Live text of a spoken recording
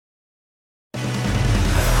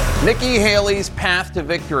Nikki Haley's path to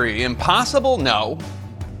victory. Impossible? No.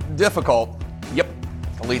 Difficult? Yep.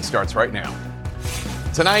 The lead starts right now.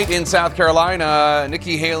 Tonight in South Carolina,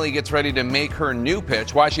 Nikki Haley gets ready to make her new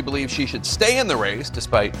pitch, why she believes she should stay in the race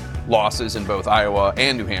despite losses in both Iowa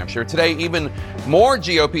and New Hampshire. Today, even more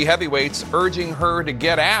GOP heavyweights urging her to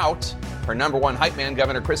get out. Her number one hype man,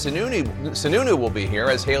 Governor Chris Sununu, will be here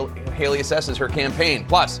as Haley assesses her campaign.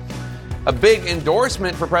 Plus, a big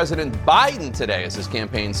endorsement for President Biden today as his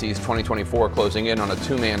campaign sees 2024 closing in on a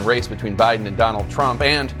two-man race between Biden and Donald Trump.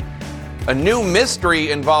 And a new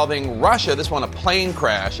mystery involving Russia. This one, a plane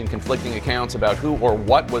crash, and conflicting accounts about who or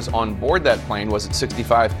what was on board that plane. Was it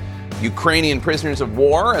 65 Ukrainian prisoners of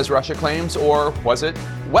war, as Russia claims, or was it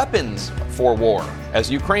weapons for war,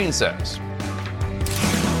 as Ukraine says?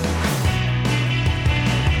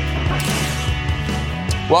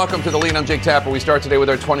 Welcome to The Lead. I'm Jake Tapper. We start today with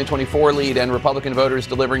our 2024 lead and Republican voters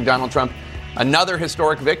delivering Donald Trump another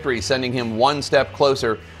historic victory, sending him one step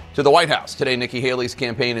closer to the White House. Today, Nikki Haley's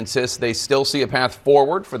campaign insists they still see a path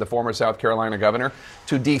forward for the former South Carolina governor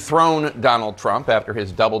to dethrone Donald Trump after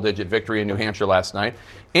his double-digit victory in New Hampshire last night.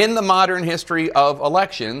 In the modern history of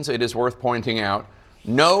elections, it is worth pointing out,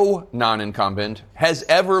 no non-incumbent has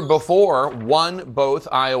ever before won both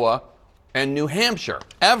Iowa and New Hampshire,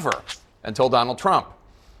 ever, until Donald Trump.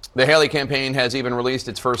 The Haley campaign has even released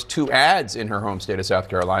its first two ads in her home state of South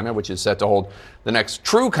Carolina, which is set to hold the next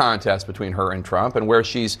true contest between her and Trump, and where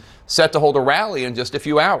she's set to hold a rally in just a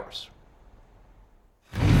few hours.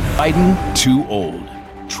 Biden, too old.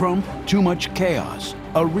 Trump, too much chaos.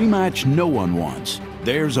 A rematch no one wants.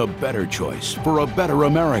 There's a better choice for a better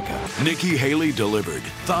America. Nikki Haley delivered.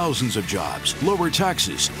 Thousands of jobs, lower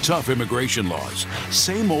taxes, tough immigration laws.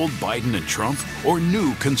 Same old Biden and Trump, or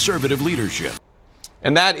new conservative leadership?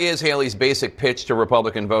 And that is Haley's basic pitch to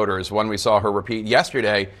Republican voters, one we saw her repeat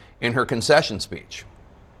yesterday in her concession speech.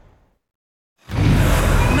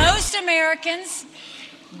 Most Americans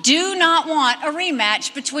do not want a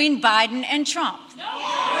rematch between Biden and Trump.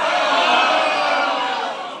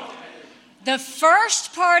 The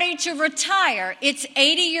first party to retire its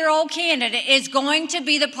 80-year-old candidate is going to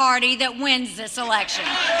be the party that wins this election.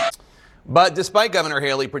 But despite Governor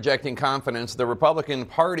Haley projecting confidence, the Republican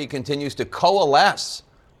Party continues to coalesce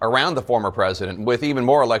around the former president, with even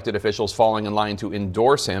more elected officials falling in line to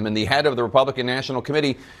endorse him, and the head of the Republican National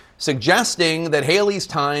Committee suggesting that Haley's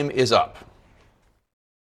time is up.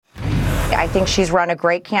 I think she's run a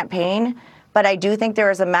great campaign, but I do think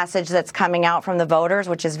there is a message that's coming out from the voters,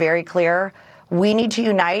 which is very clear. We need to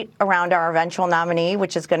unite around our eventual nominee,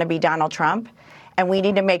 which is going to be Donald Trump. And we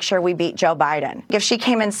need to make sure we beat Joe Biden. If she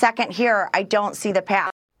came in second here, I don't see the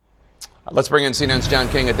path. Let's bring in CNN's John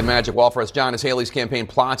King at the Magic Wall for us. John, as Haley's campaign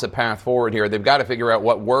plots a path forward here, they've got to figure out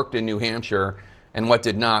what worked in New Hampshire and what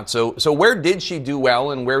did not. So where did she do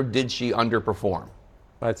well and where did she underperform?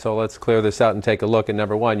 All right, so let's clear this out and take a look. And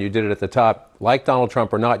number one, you did it at the top. Like Donald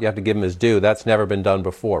Trump or not, you have to give him his due. That's never been done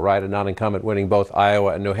before, right? A non-incumbent winning both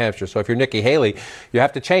Iowa and New Hampshire. So if you're Nikki Haley, you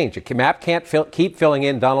have to change. The map can't keep filling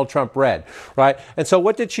in Donald Trump red, right? And so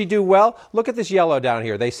what did she do well? Look at this yellow down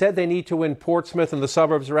here. They said they need to win Portsmouth and the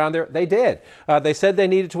suburbs around there. They did. They said they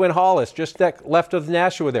needed to win Hollis, just left of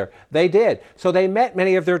Nashua there. They did. So they met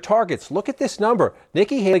many of their targets. Look at this number.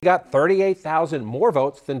 Nikki Haley got 38,000 more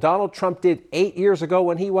votes than Donald Trump did 8 years ago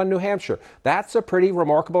when he won New Hampshire. That's a pretty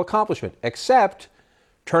remarkable accomplishment, except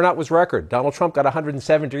turnout was record. Donald Trump got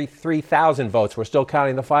 173,000 votes. We're still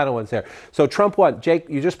counting the final ones there. So Trump won. Jake,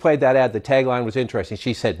 you just played that ad. The tagline was interesting.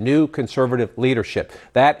 She said, new conservative leadership.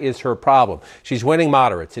 That is her problem. She's winning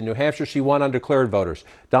moderates. In New Hampshire, she won undeclared voters.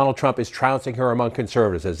 Donald Trump is trouncing her among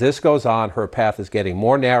conservatives. As this goes on, her path is getting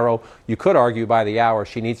more narrow. You could argue by the hour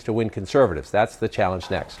she needs to win conservatives. That's the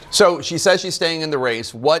challenge next. So she says she's staying in the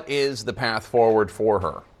race. What is the path forward for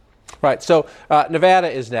her? Right. So Nevada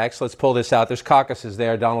is next. Let's pull this out. There's caucuses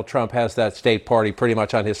there. Donald Trump has that state party pretty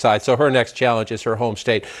much on his side. So her next challenge is her home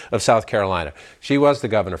state of South Carolina. She was the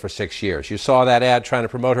governor for 6 years. You saw that ad trying to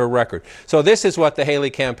promote her record. So this is what the Haley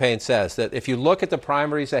campaign says, that if you look at the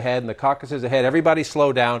primaries ahead and the caucuses ahead, everybody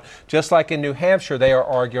slow down. Just like in New Hampshire, they are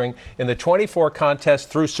arguing in the 24 contests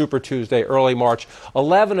through Super Tuesday, early March,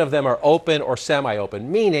 11 of them are open or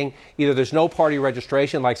semi-open, meaning either there's no party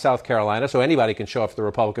registration like South Carolina, so anybody can show up for the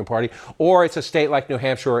Republican Party, or it's a state like New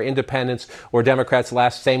Hampshire where independents or Democrats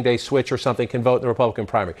last same-day switch or something can vote in the Republican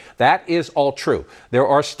primary. That is all true. There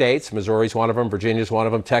are states, Missouri's one of them, Virginia's one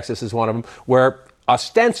of them, Texas is one of them, where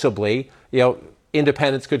ostensibly,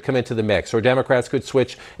 independents could come into the mix, or Democrats could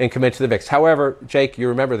switch and come into the mix. However, Jake, you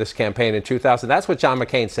remember this campaign in 2000. That's what John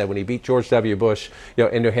McCain said when he beat George W. Bush,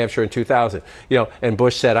 in New Hampshire in 2000. And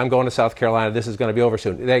Bush said, "I'm going to South Carolina. This is going to be over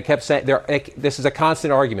soon." They kept saying, this is a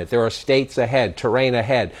constant argument. There are states ahead, terrain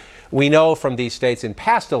ahead. We know from these states in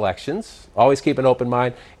past elections, always keep an open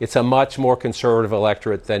mind, it's a much more conservative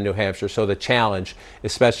electorate than New Hampshire. So the challenge,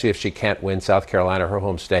 especially if she can't win South Carolina, her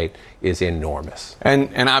home state, is enormous.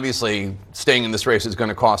 And obviously, staying in this race is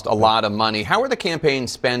going to cost a lot of money. How are the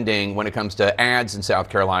campaigns spending when it comes to ads in South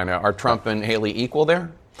Carolina? Are Trump and Haley equal there?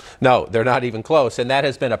 No, they're not even close. And that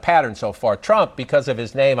has been a pattern so far. Trump, because of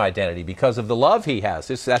his name identity, because of the love he has,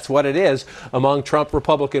 that's what it is among Trump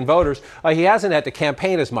Republican voters. He hasn't had to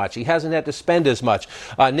campaign as much. He hasn't had to spend as much.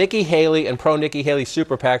 Nikki Haley and pro-Nikki Haley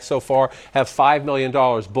super PACs so far have $5 million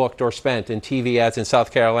booked or spent in TV ads in South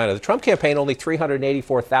Carolina. The Trump campaign, only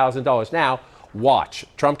 $384,000. Now, watch.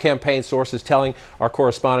 Trump campaign sources telling our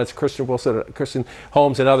correspondents, Kristen Wilson, Kristen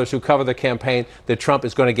Holmes, and others who cover the campaign, that Trump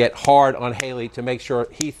is going to get hard on Haley to make sure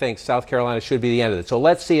he thinks South Carolina should be the end of it. So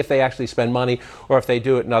let's see if they actually spend money or if they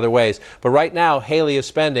do it in other ways. But right now, Haley is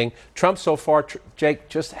spending. Trump so far, Jake,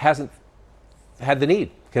 just hasn't had the need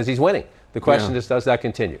because he's winning. The question is, does that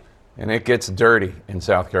continue? And it gets dirty in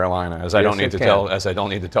South Carolina, as I don't need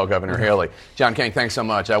to tell Governor Haley. John King, thanks so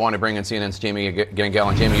much. I want to bring in CNN's Jamie Gangel.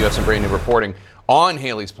 And Jamie, you have some brand new reporting on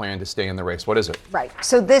Haley's plan to stay in the race. What is it? Right.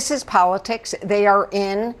 So this is politics. They are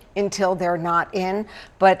in until they're not in.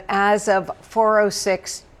 But as of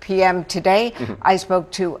 4:06 p.m. today, I spoke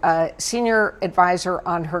to a senior advisor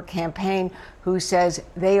on her campaign who says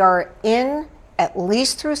they are in at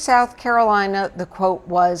least through South Carolina. The quote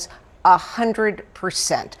was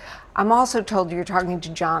 100%. I'm also told you're talking to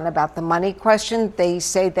John about the money question. They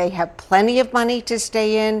say they have plenty of money to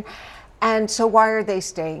stay in. And so why are they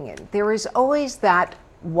staying in? There is always that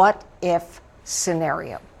what if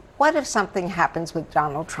scenario. What if something happens with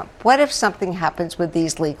Donald Trump? What if something happens with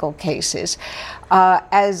these legal cases?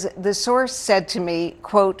 As the source said to me,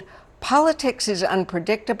 quote, politics is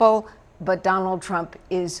unpredictable, but Donald Trump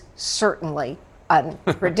is certainly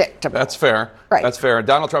unpredictable. That's fair. Right. That's fair.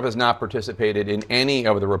 Donald Trump has not participated in any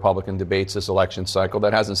of the Republican debates this election cycle.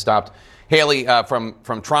 That hasn't stopped Haley from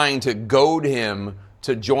trying to goad him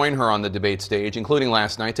to join her on the debate stage, including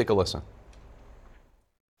last night. Take a listen.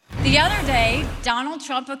 The other day, Donald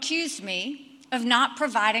Trump accused me of not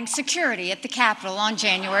providing security at the Capitol on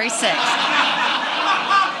January 6th.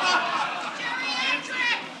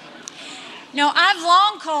 Now, I've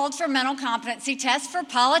long called for mental competency tests for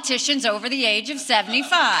politicians over the age of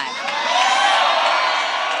 75.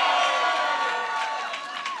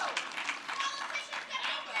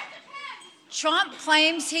 Trump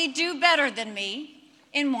claims he'd do better than me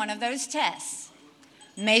in one of those tests.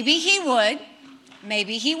 Maybe he would,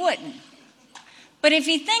 maybe he wouldn't. But if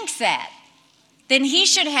he thinks that, then he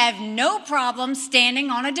should have no problem standing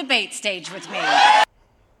on a debate stage with me.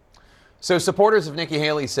 So supporters of Nikki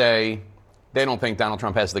Haley say they don't think Donald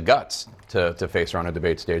Trump has the guts to face her on a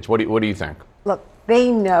debate stage. What do you think? Look,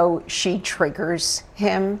 they know she triggers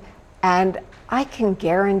him, and I can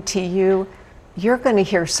guarantee you're going to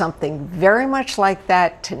hear something very much like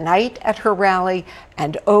that tonight at her rally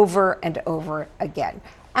and over again.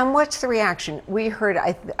 And what's the reaction? We heard,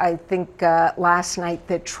 I think last night,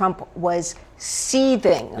 that Trump was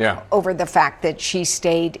seething over the fact that she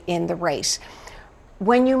stayed in the race.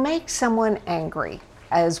 When you make someone angry,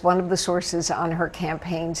 as one of the sources on her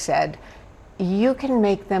campaign said, you can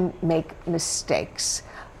make them make mistakes,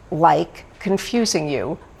 like confusing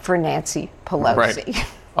you for Nancy Pelosi. Right.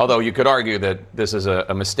 Although you could argue that this is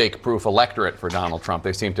a mistake-proof electorate for Donald Trump.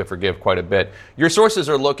 They seem to forgive quite a bit. Your sources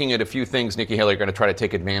are looking at a few things Nikki Haley are going to try to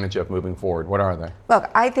take advantage of moving forward. What are they? Look,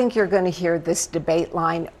 I think you're going to hear this debate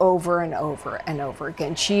line over and over and over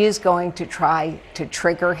again. She is going to try to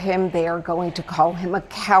trigger him. They are going to call him a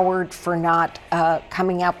coward for not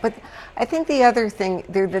coming out. But I think the other thing,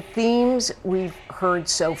 they're the themes we've heard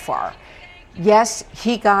so far. Yes,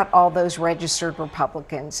 he got all those registered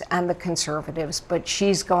Republicans and the conservatives, but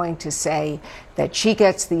she's going to say that she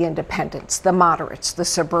gets the independents, the moderates, the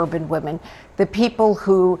suburban women, the people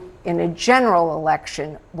who in a general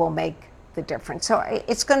election will make the difference. So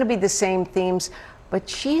it's going to be the same themes, but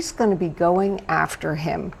she's going to be going after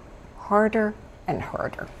him harder and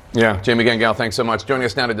harder. Yeah, Jamie Gangel, thanks so much. Joining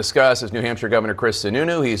us now to discuss is New Hampshire Governor Chris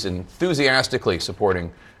Sununu. He's enthusiastically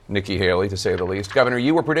supporting Nikki Haley, to say the least. Governor,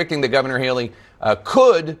 you were predicting that Governor Haley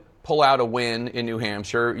could pull out a win in New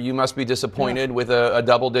Hampshire. You must be disappointed with a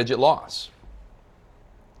double-digit loss.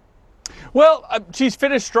 Well, she's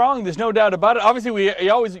finished strong. There's no doubt about it. Obviously,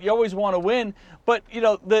 you always want to win, But,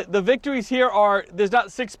 the victories here are, there's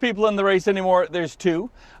not 6 people in the race anymore, there's 2.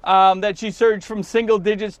 That she surged from single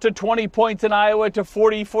digits to 20 points in Iowa to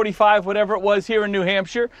 40, 45, whatever it was here in New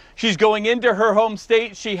Hampshire. She's going into her home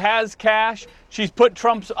state. She has cash. She's put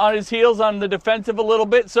Trump on his heels on the defensive a little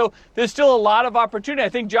bit. So there's still a lot of opportunity. I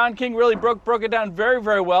think John King really broke it down very,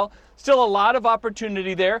 very well. Still a lot of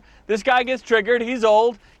opportunity there. This guy gets triggered. He's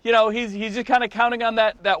old. He's just kind of counting on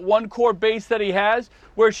that one core base that he has,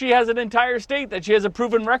 where she has an entire state that she has a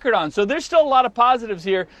proven record on. So there's still a lot of positives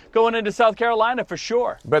here going into South Carolina for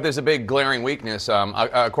sure. But there's a big glaring weakness.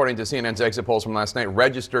 According to CNN's exit polls from last night,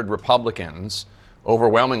 registered Republicans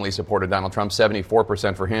overwhelmingly supported Donald Trump,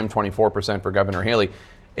 74% for him, 24% for Governor Haley.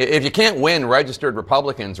 If you can't win registered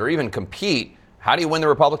Republicans or even compete, how do you win the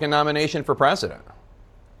Republican nomination for president?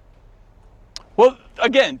 Well,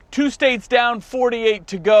 again, 2 states down, 48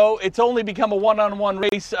 to go. It's only become a one-on-one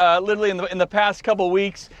race literally in the past couple of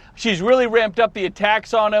weeks. She's really ramped up the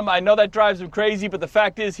attacks on him. I know that drives him crazy, but the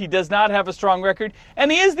fact is he does not have a strong record.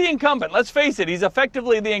 And he is the incumbent. Let's face it. He's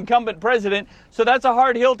effectively the incumbent president. So that's a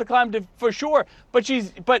hard hill to climb for sure. But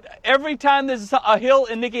every time there's a hill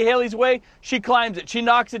in Nikki Haley's way, she climbs it. She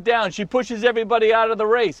knocks it down. She pushes everybody out of the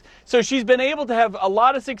race. So she's been able to have a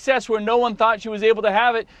lot of success where no one thought she was able to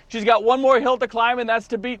have it. She's got one more hill to climb, and that's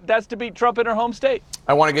to beat Trump in her home state.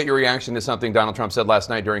 I want to get your reaction to something Donald Trump said last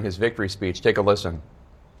night during his victory speech. Take a listen.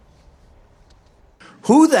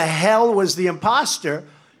 Who the hell was the imposter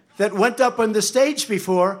that went up on the stage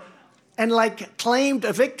before and claimed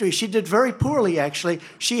a victory? She did very poorly, actually.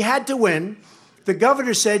 She had to win. The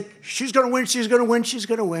governor said she's going to win, she's going to win, she's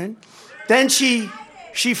going to win. Then she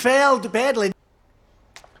failed badly.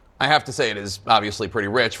 I have to say it is obviously pretty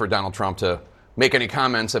rich for Donald Trump to make any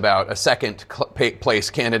comments about a second place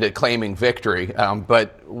candidate claiming victory.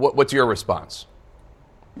 But what's your response?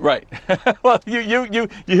 Right. Well, you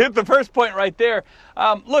hit the first point right there.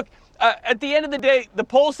 Look, at the end of the day, the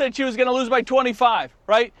poll said she was going to lose by 25,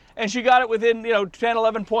 right? And she got it within 10,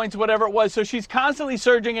 11 points, whatever it was. So she's constantly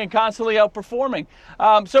surging and constantly outperforming.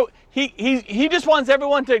 So he just wants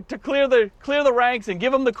everyone to clear the ranks and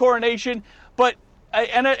give him the coronation. But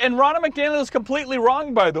and Ronna McDaniel is completely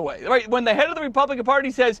wrong, by the way. Right? When the head of the Republican Party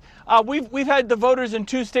says we've had the voters in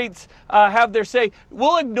 2 states have their say,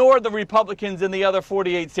 we'll ignore the Republicans in the other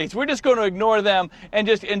 48 states. We're just going to ignore them and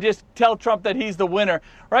just tell Trump that he's the winner,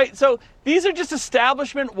 right? So these are just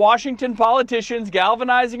establishment Washington politicians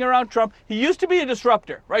galvanizing around Trump. He used to be a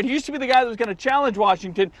disruptor, right? He used to be the guy that was going to challenge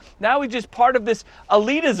Washington. Now he's just part of this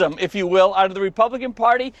elitism, if you will, out of the Republican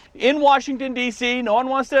Party in Washington, D.C. No one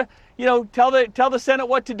wants to tell the Senate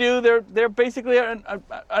what to do. They're basically an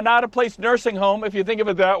out-of-place nursing home, if you think of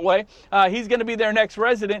it that way. He's going to be their next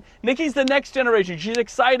resident. Nikki's the next generation. She's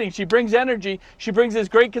exciting. She brings energy. She brings this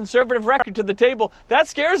great conservative record to the table. That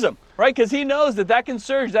scares him, right? Because he knows that can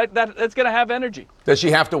surge. That's going to have energy. Does she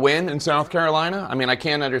have to win in South Carolina? I mean, I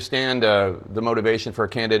can't understand the motivation for a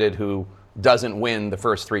candidate who doesn't win the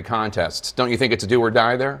first 3 contests. Don't you think it's a do or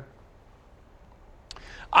die there?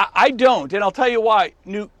 I don't, and I'll tell you why.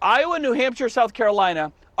 Iowa, New Hampshire, South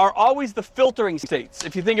Carolina are always the filtering states,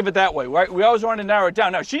 if you think of it that way, right? We always want to narrow it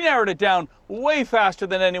down. Now, she narrowed it down way faster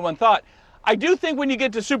than anyone thought. I do think when you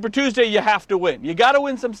get to Super Tuesday, you have to win. You got to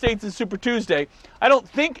win some states in Super Tuesday. I don't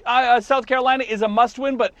think South Carolina is a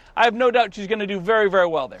must-win, but I have no doubt she's going to do very, very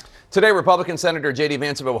well there. Today, Republican Senator J.D.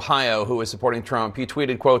 Vance of Ohio, who is supporting Trump, he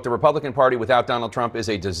tweeted, quote, "The Republican Party without Donald Trump is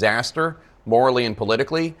a disaster, morally and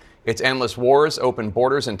politically. It's endless wars, open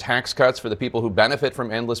borders, and tax cuts for the people who benefit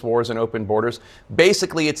from endless wars and open borders.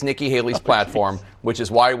 Basically, it's Nikki Haley's platform, which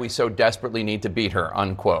is why we so desperately need to beat her,"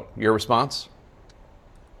 unquote. Your response?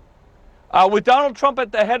 With Donald Trump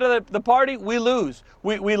at the head of the party, we lose.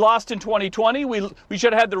 We lost in 2020. We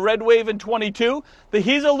should have had the red wave in 22.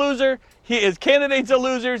 He's a loser. His candidates are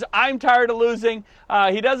losers. I'm tired of losing.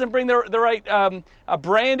 He doesn't bring the right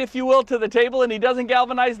brand, if you will, to the table, and he doesn't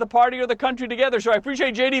galvanize the party or the country together. So I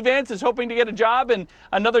appreciate J.D. Vance is hoping to get a job and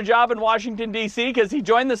another job in Washington, D.C., because he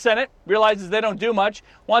joined the Senate, realizes they don't do much,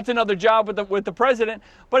 wants another job with the president.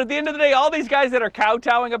 But at the end of the day, all these guys that are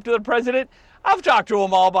kowtowing up to the president, I've talked to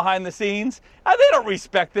them all behind the scenes. They don't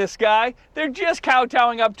respect this guy. They're just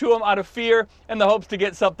kowtowing up to him out of fear and the hopes to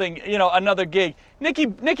get something, another gig.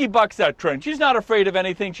 Nikki bucks that trend. She's not afraid of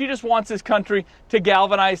anything. She just wants this country to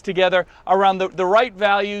galvanize together around the right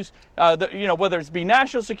values, whether it's be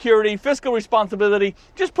national security, fiscal responsibility,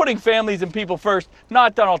 just putting families and people first,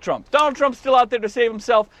 not Donald Trump. Donald Trump's still out there to save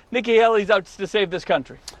himself. Nikki Haley's out to save this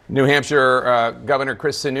country. New Hampshire Governor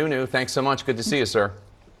Chris Sununu, thanks so much. Good to see you, sir.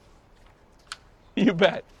 You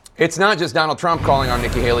bet. It's not just Donald Trump calling on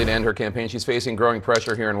Nikki Haley to end her campaign. She's facing growing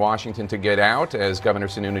pressure here in Washington to get out, as Governor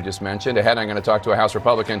Sununu just mentioned. Ahead, I'm going to talk to a House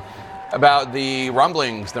Republican about the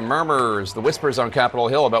rumblings, the murmurs, the whispers on Capitol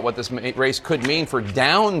Hill about what this race could mean for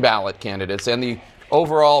down-ballot candidates and the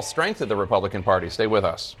overall strength of the Republican Party. Stay with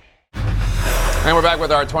us. And we're back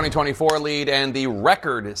with our 2024 lead and the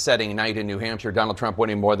record-setting night in New Hampshire. Donald Trump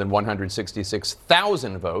winning more than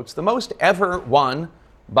 166,000 votes, the most ever won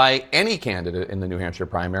by any candidate in the New Hampshire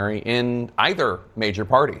primary in either major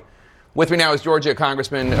party. With me now is Georgia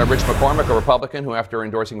Congressman Rich McCormick, a Republican who, after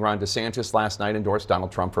endorsing Ron DeSantis last night, endorsed Donald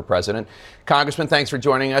Trump for president. Congressman, thanks for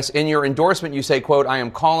joining us. In your endorsement, you say, quote, "I am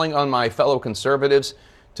calling on my fellow conservatives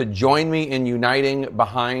to join me in uniting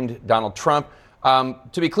behind Donald Trump."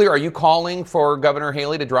 To be clear, are you calling for Governor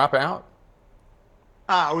Haley to drop out?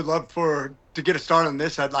 I would love to get a start on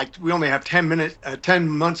this. We only have 10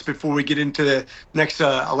 months before we get into the next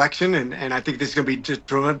election, and I think this is going to be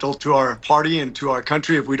detrimental to our party and to our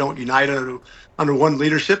country if we don't unite under one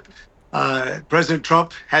leadership. President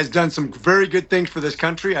Trump has done some very good things for this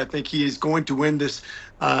country. I think he is going to win this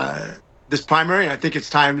primary, and I think it's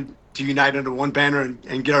time to unite under one banner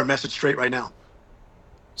and get our message straight right now.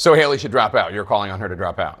 So Haley should drop out. You're calling on her to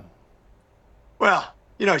drop out. Well,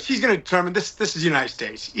 she's going to determine this. This is the United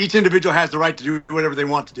States. Each individual has the right to do whatever they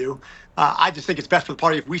want to do. I just think it's best for the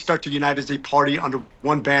party if we start to unite as a party under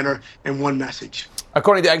one banner and one message.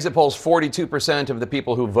 According to exit polls, 42% of the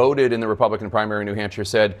people who voted in the Republican primary in New Hampshire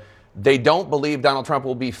said they don't believe Donald Trump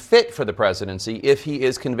will be fit for the presidency if he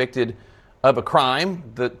is convicted of a crime.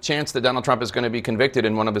 The chance that Donald Trump is going to be convicted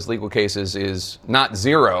in one of his legal cases is not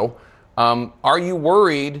zero. Are you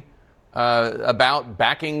worried about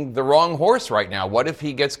backing the wrong horse right now? What if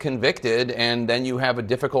he gets convicted and then you have a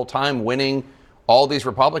difficult time winning all these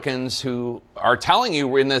Republicans who are telling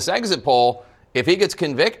you in this exit poll, if he gets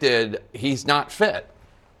convicted, he's not fit?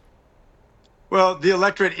 Well, the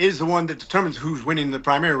electorate is the one that determines who's winning the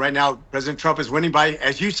primary. Right now, President Trump is winning by,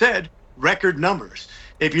 as you said, record numbers.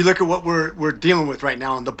 If you look at what we're dealing with right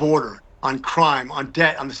now on the border, on crime, on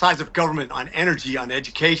debt, on the size of government, on energy, on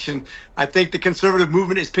education, I think the conservative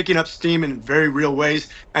movement is picking up steam in very real ways.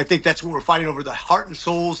 I think that's what we're fighting over, the heart and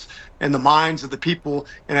souls and the minds of the people.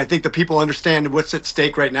 And I think the people understand what's at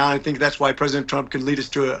stake right now. And I think that's why President Trump can lead us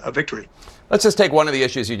to a victory. Let's just take one of the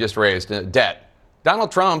issues you just raised, debt.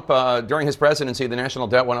 Donald Trump, during his presidency, the national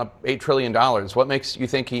debt went up $8 trillion. What makes you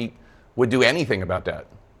think he would do anything about debt?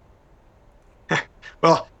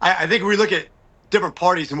 Well, I think we look at different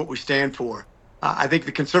parties and what we stand for. I think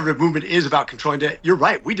the conservative movement is about controlling debt. You're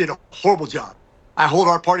right. We did a horrible job. I hold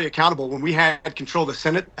our party accountable. When we had control of the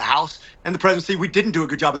Senate, the House, and the presidency, we didn't do a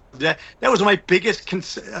good job of that. That was my biggest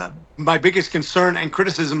concern and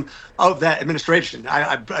criticism of that administration.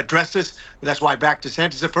 I addressed this. That's why I backed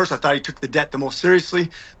DeSantis at first. I thought he took the debt the most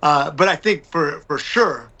seriously. But I think for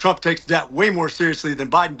sure, Trump takes debt way more seriously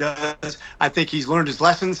than Biden does. I think he's learned his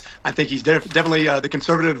lessons. I think he's definitely the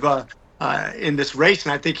conservative in this race,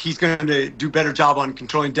 and I think he's going to do a better job on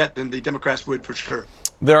controlling debt than the Democrats would for sure.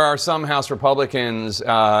 There are some House Republicans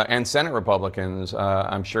and Senate Republicans,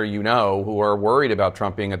 I'm sure you know, who are worried about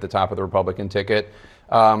Trump being at the top of the Republican ticket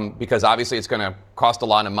because obviously it's going to cost a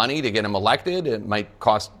lot of money to get him elected. It might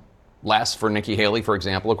cost less for Nikki Haley, for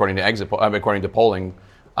example, according to polling.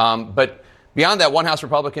 But beyond that, one House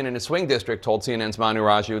Republican in a swing district told CNN's Manu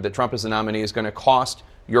Raju that Trump as the nominee is going to cost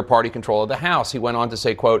your party control of the House. He went on to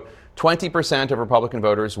say, quote, 20% of Republican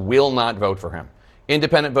voters will not vote for him.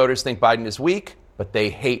 Independent voters think Biden is weak, but they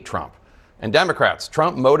hate Trump. And Democrats,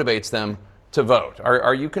 Trump motivates them to vote.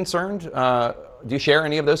 Are you concerned? Do you share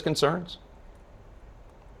any of those concerns?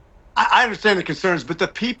 I understand the concerns, but the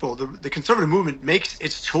people, the conservative movement makes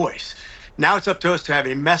its choice. Now it's up to us to have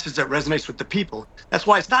a message that resonates with the people. That's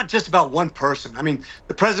why it's not just about one person. I mean,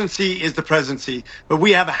 the presidency is the presidency, but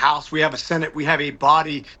we have a House, we have a Senate, we have a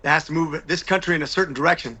body that has to move this country in a certain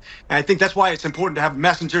direction. And I think that's why it's important to have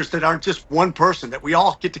messengers that aren't just one person, that we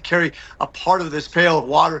all get to carry a part of this pail of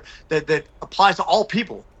water that applies to all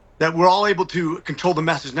people, that we're all able to control the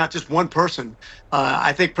message, not just one person.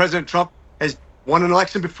 I think President Trump has won an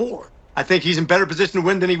election before. I think he's in better position to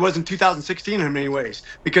win than he was in 2016 in many ways,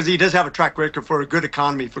 because he does have a track record for a good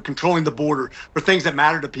economy, for controlling the border, for things that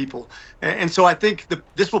matter to people. And so I think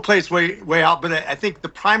this will play its way out. But I think the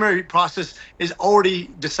primary process is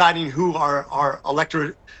already deciding who our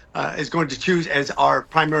electorate is going to choose as our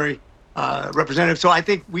primary representative. So I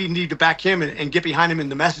think we need to back him and get behind him in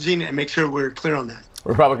the messaging and make sure we're clear on that.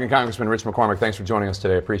 Republican Congressman Rich McCormick, thanks for joining us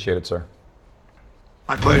today. Appreciate it, sir.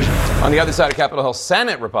 My pleasure. On the other side of Capitol Hill,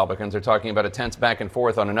 Senate Republicans are talking about a tense back and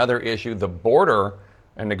forth on another issue, the border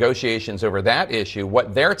and negotiations over that issue.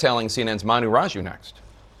 What they're telling CNN's Manu Raju next.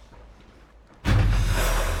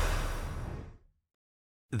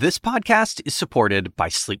 This podcast is supported by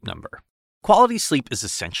Sleep Number. Quality sleep is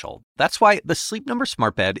essential. That's why the Sleep Number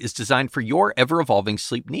Smart Bed is designed for your ever-evolving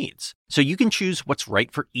sleep needs, so you can choose what's right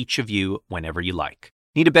for each of you whenever you like.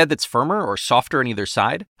 Need a bed that's firmer or softer on either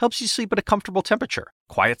side? Helps you sleep at a comfortable temperature.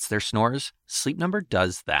 Quiets their snores? Sleep Number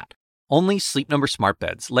does that. Only Sleep Number Smart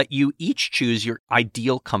Beds let you each choose your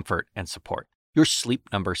ideal comfort and support, your Sleep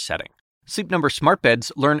Number setting. Sleep Number Smart Beds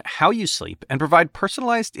learn how you sleep and provide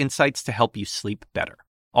personalized insights to help you sleep better.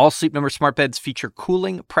 All Sleep Number Smart Beds feature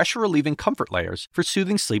cooling, pressure-relieving comfort layers for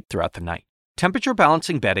soothing sleep throughout the night.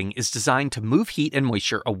 Temperature-balancing bedding is designed to move heat and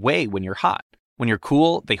moisture away when you're hot. When you're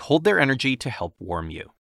cool, they hold their energy to help warm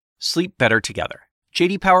you. Sleep better together.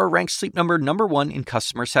 J.D. Power ranks Sleep Number #1 in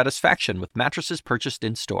customer satisfaction with mattresses purchased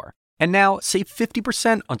in-store. And now, save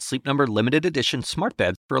 50% on Sleep Number limited edition smart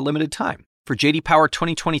beds for a limited time. For J.D. Power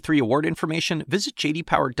 2023 award information, visit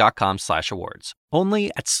jdpower.com/awards.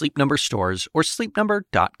 Only at Sleep Number stores or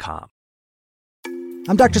sleepnumber.com.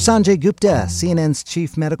 I'm Dr. Sanjay Gupta, CNN's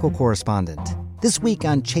chief medical correspondent. This week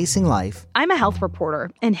on Chasing Life, I'm a health reporter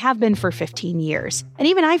and have been for 15 years. And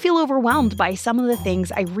even I feel overwhelmed by some of the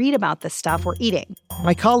things I read about the stuff we're eating.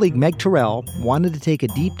 my colleague Meg Terrell wanted to take a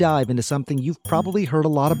deep dive into something you've probably heard a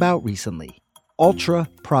lot about recently: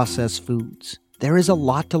 ultra-processed foods. There is a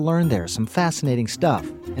lot to learn there, some fascinating stuff,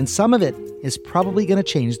 and some of it is probably going to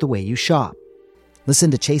change the way you shop. Listen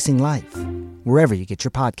to Chasing Life, wherever you get your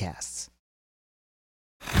podcasts.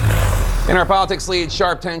 In our politics lead,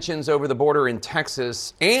 sharp tensions over the border in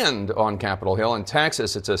Texas and on Capitol Hill. In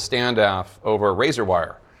Texas, it's a standoff over razor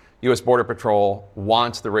wire. U.S. Border Patrol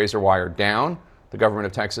wants the razor wire down. The government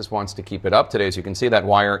of Texas wants to keep it up. Today, as you can see, that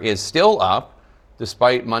wire is still up,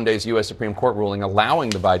 despite Monday's U.S. Supreme Court ruling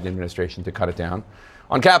allowing the Biden administration to cut it down.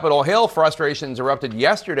 On Capitol Hill, frustrations erupted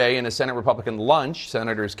yesterday in a Senate Republican lunch.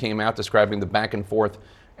 Senators came out describing the back and forth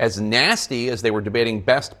as nasty as they were debating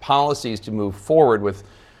best policies to move forward with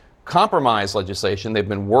compromise legislation they've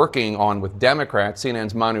been working on with Democrats.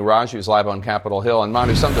 CNN's Manu Raju is live on Capitol Hill. And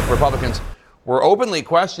Manu, some of the Republicans were openly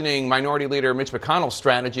questioning Minority Leader Mitch McConnell's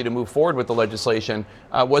strategy to move forward with the legislation.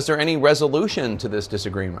 Was there any resolution to this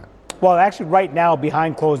disagreement? Well, actually, right now,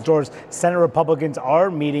 behind closed doors, Senate Republicans are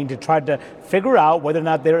meeting to try to figure out whether or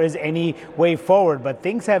not there is any way forward. But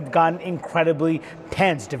things have gotten incredibly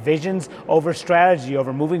tense. Divisions over strategy,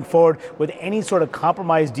 over moving forward with any sort of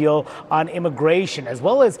compromise deal on immigration, as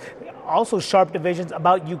well as also sharp divisions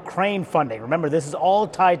about Ukraine funding. Remember, this is all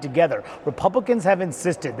tied together. Republicans have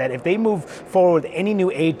insisted that if they move forward with any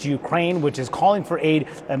new aid to Ukraine, which is calling for aid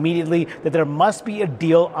immediately, that there must be a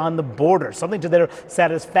deal on the border, something to their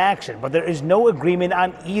satisfaction. But there is no agreement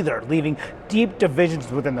on either, leaving deep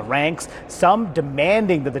divisions within the ranks, some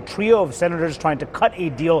demanding that the trio of senators trying to cut a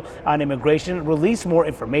deal on immigration release more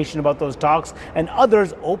information about those talks, and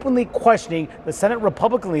others openly questioning the Senate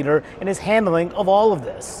Republican leader in his handling of all of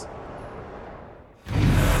this.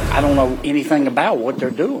 I don't know anything about what they're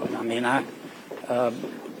doing. I mean,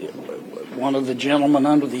 one of the gentlemen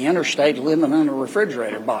under the interstate living in a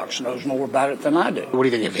refrigerator box knows more about it than I do. What do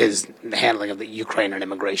you think of his handling of the Ukraine and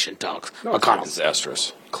immigration talks? No, it's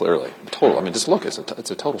disastrous, clearly. Total. I mean, just look, it's a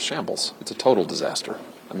total shambles. It's a total disaster.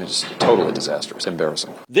 I mean, just totally disastrous.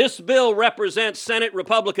 Embarrassing. This bill represents Senate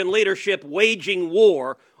Republican leadership waging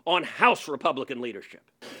war on House Republican leadership.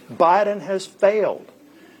 Biden has failed.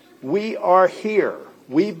 We are here.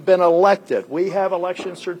 We've been elected. We have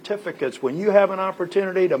election certificates. When you have an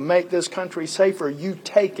opportunity to make this country safer, you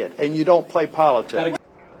take it, and you don't play politics.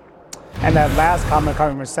 And that last comment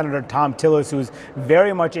coming from Senator Tom Tillis, who's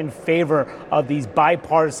very much in favor of these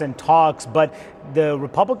bipartisan talks, but the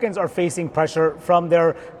Republicans are facing pressure from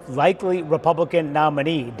their likely Republican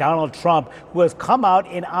nominee, Donald Trump, who has come out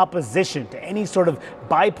in opposition to any sort of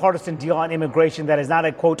bipartisan deal on immigration that is not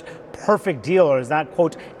a, quote, perfect deal or is not,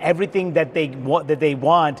 quote, everything that they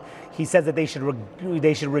want. He says that they should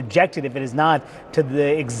reject it if it is not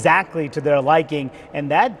exactly to their liking, and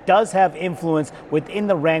that does have influence within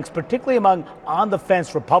the ranks, particularly among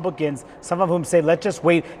on-the-fence Republicans. Some of whom say, let's just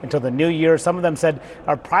wait until the new year. Some of them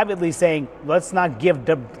are privately saying, let's not give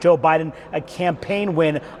Joe Biden a campaign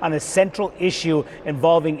win on a central issue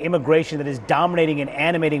involving immigration that is dominating and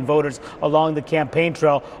animating voters along the campaign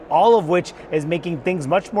trail. All of which is making things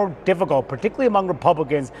much more difficult, particularly among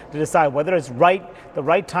Republicans, to decide whether it's the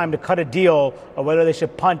right time to cut a deal or whether they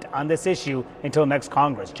should punt on this issue until next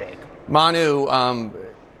Congress, Jake. Manu,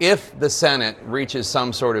 if the Senate reaches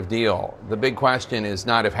some sort of deal, the big question is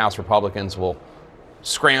not if House Republicans will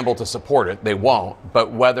scramble to support it, they won't,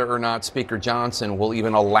 but whether or not Speaker Johnson will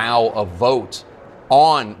even allow a vote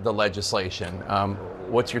on the legislation.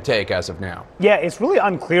 What's your take as of now? Yeah, it's really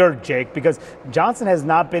unclear, Jake, because Johnson has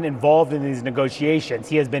not been involved in these negotiations.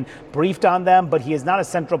 He has been briefed on them, but he is not a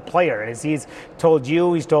central player. As he's told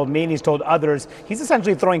you, he's told me, and he's told others, he's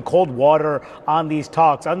essentially throwing cold water on these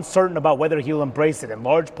talks, uncertain about whether he'll embrace it, in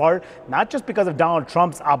large part, not just because of Donald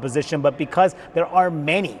Trump's opposition, but because there are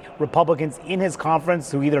many Republicans in his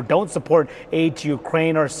conference who either don't support aid to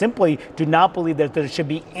Ukraine or simply do not believe that there should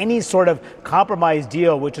be any sort of compromise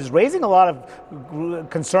deal, which is raising a lot of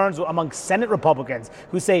concerns among Senate Republicans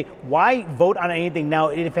who say, why vote on anything now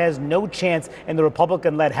if it has no chance in the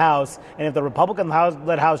Republican-led House? And if the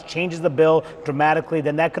Republican-led House changes the bill dramatically,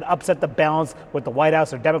 then that could upset the balance with the White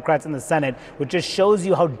House or Democrats in the Senate, which just shows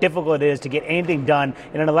you how difficult it is to get anything done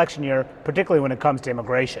in an election year, particularly when it comes to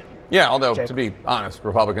immigration. Yeah, although, to be honest,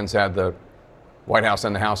 Republicans had the White House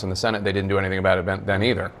and the House and the Senate. They didn't do anything about it then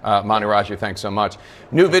either. Mani Raju, thanks so much.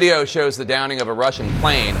 New video shows the downing of a Russian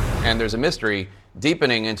plane, and there's a mystery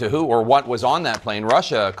deepening into who or what was on that plane.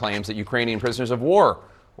 Russia claims that Ukrainian prisoners of war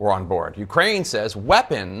were on board. Ukraine says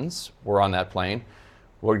weapons were on that plane.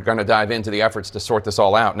 We're going to dive into the efforts to sort this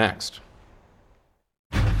all out next.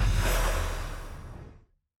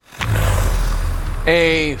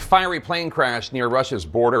 A fiery plane crash near Russia's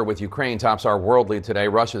border with Ukraine tops our world lead today.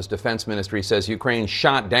 Russia's defense ministry says Ukraine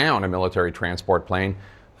shot down a military transport plane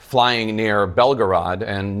flying near Belgorod,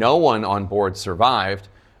 and no one on board survived.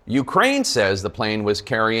 Ukraine says the plane was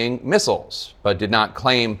carrying missiles, but did not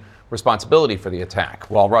claim responsibility for the attack,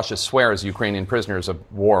 while Russia swears Ukrainian prisoners of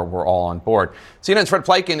war were all on board. CNN's Fred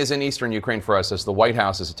Pleitgen is in eastern Ukraine for us as the White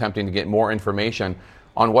House is attempting to get more information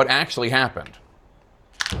on what actually happened.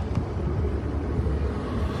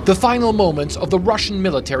 The final moments of the Russian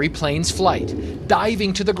military plane's flight,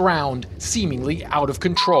 diving to the ground, seemingly out of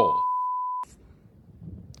control.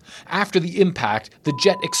 After the impact, the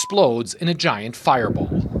jet explodes in a giant fireball.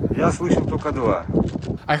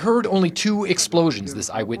 I heard only 2 explosions, this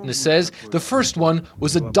eyewitness says. The first one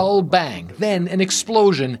was a dull bang, then an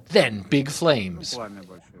explosion, then big flames.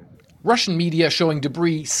 Russian media showing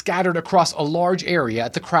debris scattered across a large area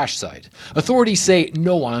at the crash site. Authorities say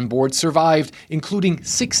no one on board survived, including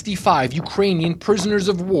 65 Ukrainian prisoners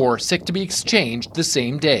of war set to be exchanged the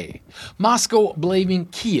same day. Moscow blaming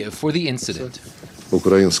Kiev for the incident.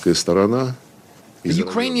 The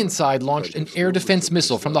Ukrainian side launched an air defense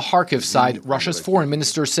missile from the Kharkiv side, Russia's foreign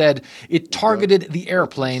minister said. It targeted the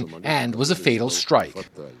airplane and was a fatal strike.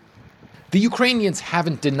 The Ukrainians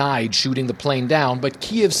haven't denied shooting the plane down, but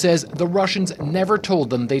Kiev says the Russians never told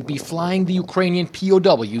them they'd be flying the Ukrainian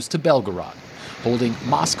POWs to Belgorod, holding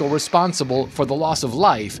Moscow responsible for the loss of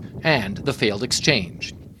life and the failed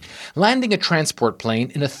exchange. Landing a transport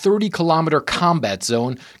plane in a 30-kilometer combat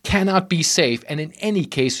zone cannot be safe and in any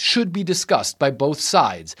case should be discussed by both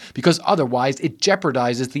sides, because otherwise it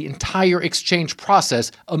jeopardizes the entire exchange process,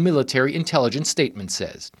 a military intelligence statement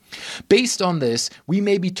says. Based on this, we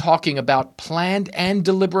may be talking about planned and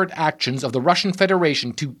deliberate actions of the Russian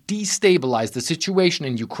Federation to destabilize the situation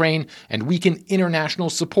in Ukraine and weaken international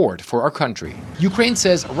support for our country. Ukraine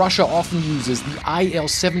says Russia often uses the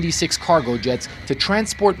Il-76 cargo jets to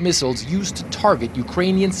transport missiles used to target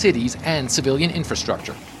Ukrainian cities and civilian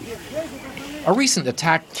infrastructure. A recent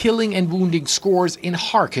attack killing and wounding scores in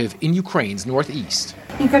Kharkiv in Ukraine's northeast.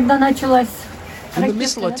 When the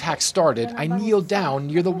missile attack started, I kneeled down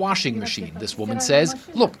near the washing machine, this woman says.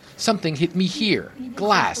 Look, something hit me here.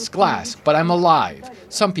 Glass, but I'm alive.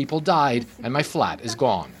 Some people died, and my flat is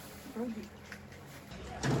gone.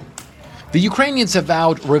 The Ukrainians have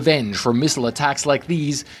vowed revenge for missile attacks like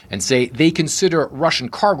these and say they consider Russian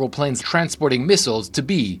cargo planes transporting missiles to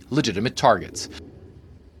be legitimate targets.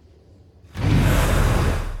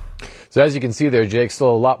 So as you can see there, Jake,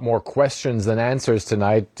 still a lot more questions than answers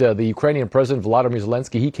tonight. The Ukrainian President Volodymyr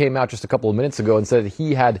Zelensky, he came out just a couple of minutes ago and said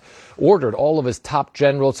he had ordered all of his top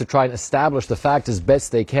generals to try and establish the fact as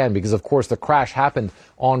best they can, because, of course, the crash happened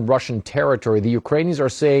on Russian territory. The Ukrainians are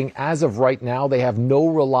saying, as of right now, they have no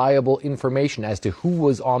reliable information as to who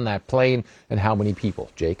was on that plane and how many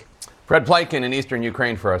people. Jake? Fred Pleitgen in eastern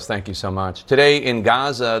Ukraine for us. Thank you so much. Today in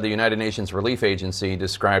Gaza, the United Nations Relief Agency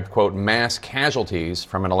described, quote, mass casualties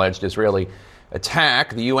from an alleged Israeli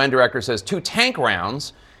attack. The UN director says 2 tank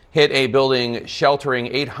rounds hit a building sheltering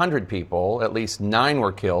 800 people. At least 9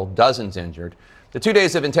 were killed, dozens injured. The 2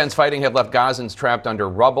 days of intense fighting have left Gazans trapped under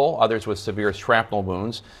rubble, others with severe shrapnel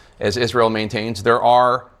wounds. As Israel maintains, there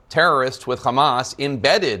are terrorists with Hamas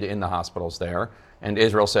embedded in the hospitals there. And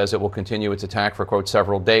Israel says it will continue its attack for, quote,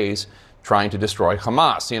 several days, trying to destroy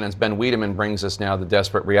Hamas. CNN's Ben Wiedemann brings us now the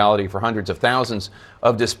desperate reality for hundreds of thousands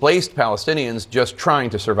of displaced Palestinians just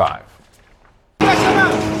trying to survive.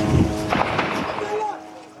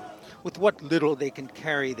 With what little they can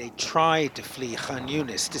carry, they try to flee Khan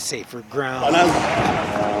Yunis to safer ground.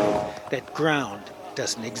 That ground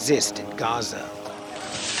doesn't exist in Gaza.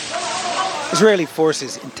 Israeli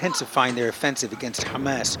forces, intensifying their offensive against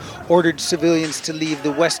Hamas, ordered civilians to leave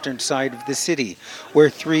the western side of the city, where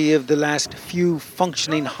 3 of the last few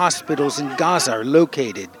functioning hospitals in Gaza are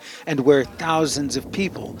located, and where thousands of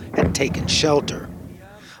people had taken shelter.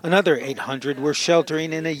 Another 800 were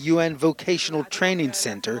sheltering in a UN vocational training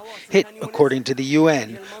center, hit, according to the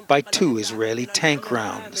UN, by 2 Israeli tank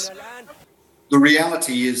rounds. The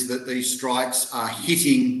reality is that these strikes are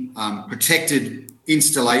hitting protected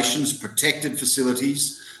installations, protected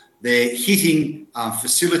facilities. They're hitting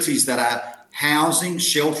facilities that are housing,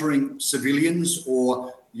 sheltering civilians,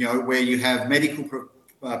 or where you have medical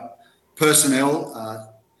personnel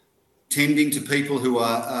tending to people who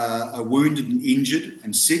are wounded and injured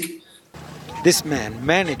and sick. This man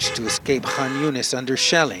managed to escape Khan Yunis under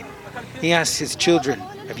shelling. He asks his children,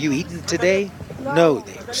 "Have you eaten today?" "No,"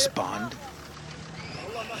 they respond.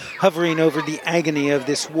 Hovering over the agony of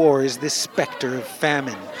this war is the specter of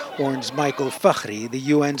famine, warns Michael Fakhri,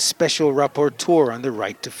 the UN Special Rapporteur on the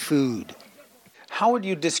right to food. How would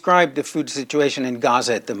you describe the food situation in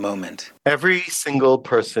Gaza at the moment? Every single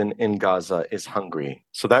person in Gaza is hungry.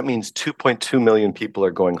 So that means 2.2 million people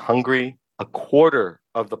are going hungry. A quarter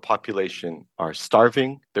of the population are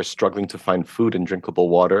starving. They're struggling to find food and drinkable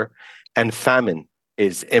water. And famine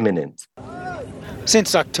is imminent.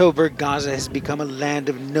 Since October, Gaza has become a land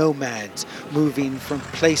of nomads, moving from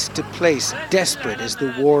place to place, desperate as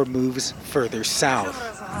the war moves further south.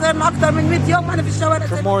 For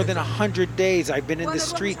more than 100 days, I've been in the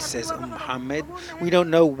streets, says Mohammed. We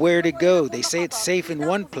don't know where to go. They say it's safe in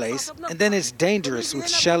one place, and then it's dangerous with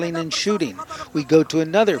shelling and shooting. We go to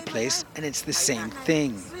another place, and it's the same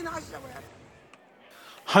thing.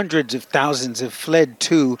 Hundreds of thousands have fled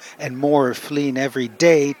to, and more are fleeing every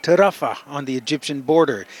day, to Rafah on the Egyptian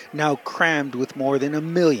border, now crammed with more than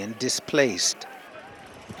 1 million displaced.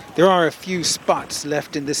 There are a few spots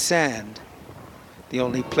left in the sand. The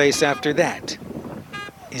only place after that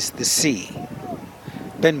is the sea.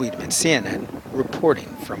 Ben Wiedemann, CNN, reporting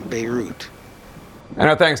from Beirut. And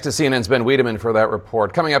our thanks to CNN's Ben Wiedemann for that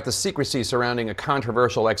report. Coming up, the secrecy surrounding a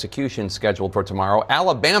controversial execution scheduled for tomorrow.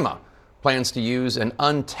 Alabama plans to use an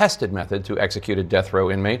untested method to execute a death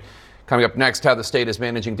row inmate. Coming up next, how the state is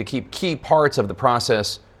managing to keep key parts of the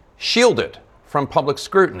process shielded from public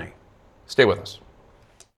scrutiny. Stay with us.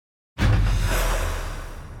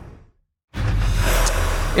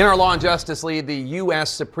 In our Law and Justice lead, the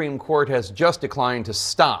U.S. Supreme Court has just declined to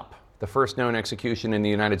stop the first known execution in the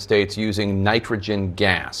United States using nitrogen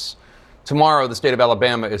gas. Tomorrow, the state of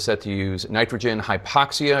Alabama is set to use nitrogen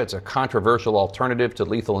hypoxia. It's a controversial alternative to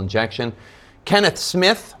lethal injection. Kenneth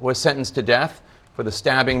Smith was sentenced to death for the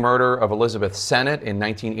stabbing murder of Elizabeth Sennett in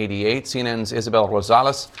 1988. CNN's Isabel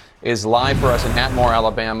Rosales is live for us in Atmore,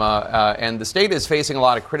 Alabama. And the state is facing a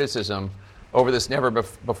lot of criticism over this never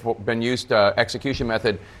before been used execution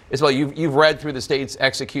method. Isabel, you've read through the state's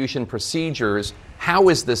execution procedures. How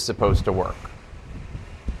is this supposed to work?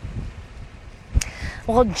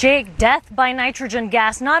 Well, Jake, death by nitrogen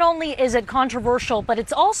gas, not only is it controversial, but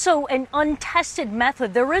it's also an untested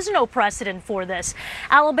method. There is no precedent for this.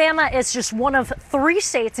 Alabama is just one of 3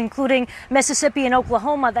 states, including Mississippi and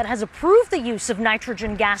Oklahoma, that has approved the use of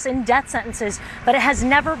nitrogen gas in death sentences, but it has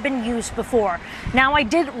never been used before. Now, I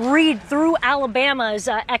did read through Alabama's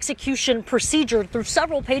execution procedure, through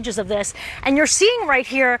several pages of this, and you're seeing right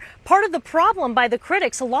here part of the problem by the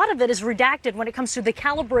critics. A lot of it is redacted when it comes to the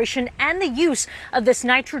calibration and the use of this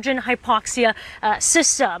nitrogen hypoxia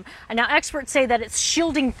system. And now experts say that it's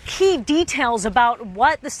shielding key details about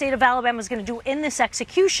what the state of Alabama is going to do in this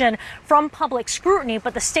execution from public scrutiny,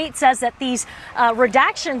 but the state says that these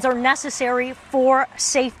redactions are necessary for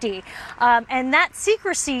safety. And that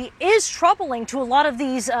secrecy is troubling to a lot of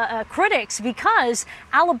these critics, because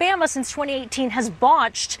Alabama since 2018 has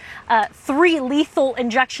botched 3 lethal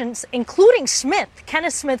injections, including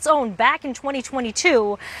Kenneth Smith's own, back in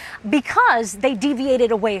 2022, because they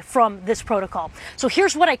deviated away from this protocol. So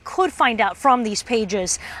here's what I could find out from these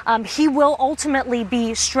pages. He will ultimately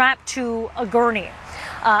be strapped to a gurney.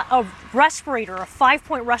 A respirator, a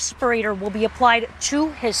 5-point respirator, will be applied to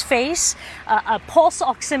his face. A pulse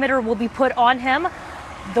oximeter will be put on him.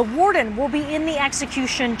 The warden will be in the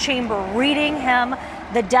execution chamber reading him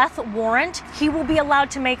the death warrant. He will be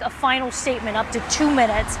allowed to make a final statement up to 2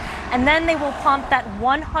 minutes, and then they will pump that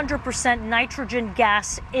 100% nitrogen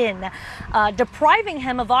gas in, depriving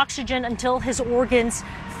him of oxygen until his organs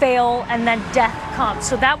fail and then death comes.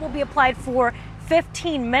 So that will be applied for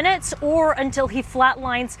 15 minutes or until he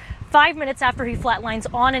flatlines 5 minutes after he flatlines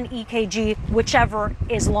on an EKG, whichever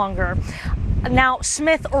is longer. Now,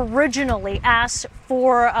 Smith originally asked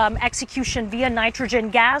for execution via nitrogen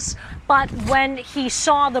gas, but when he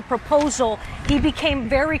saw the proposal, he became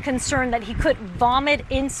very concerned that he could vomit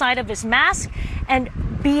inside of his mask and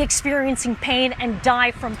be experiencing pain and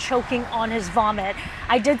die from choking on his vomit.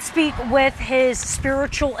 I did speak with his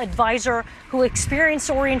spiritual advisor who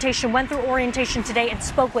experienced orientation, went through orientation today, and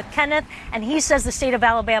spoke with Kenneth, and he says the state of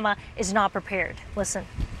Alabama is not prepared. Listen.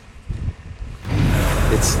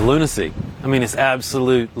 It's lunacy. I mean, it's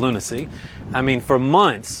absolute lunacy. I mean, for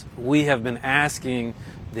months, we have been asking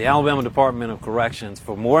the Alabama Department of Corrections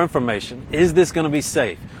for more information. Is this going to be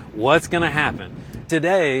safe? What's going to happen?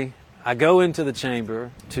 Today, I go into the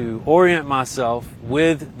chamber to orient myself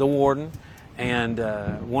with the warden and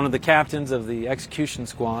one of the captains of the execution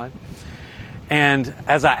squad. And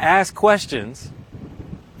as I ask questions,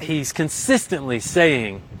 he's consistently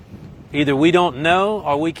saying, either we don't know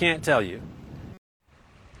or we can't tell you.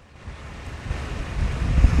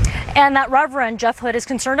 And that Reverend Jeff Hood is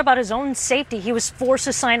concerned about his own safety. He was forced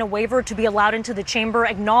to sign a waiver to be allowed into the chamber,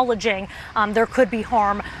 acknowledging there could be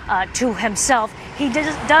harm to himself. He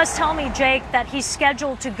does tell me, Jake, that he's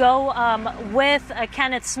scheduled to go with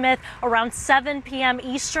Kenneth Smith around 7 p.m.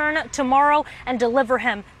 Eastern tomorrow and deliver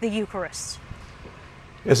him the Eucharist.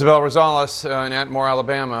 Isabel Rosales in Atmore,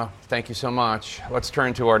 Alabama, thank you so much. Let's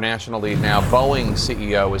turn to our national lead now. Boeing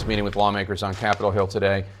CEO is meeting with lawmakers on Capitol Hill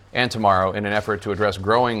today and tomorrow in an effort to address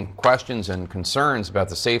growing questions and concerns about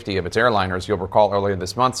the safety of its airliners. You'll recall earlier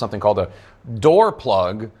this month something called a door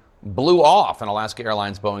plug blew off in Alaska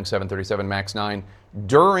Airlines Boeing 737 MAX 9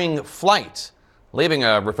 during flight, leaving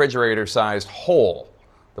a refrigerator-sized hole.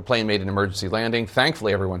 The plane made an emergency landing.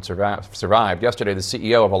 Thankfully, everyone survived. Yesterday, the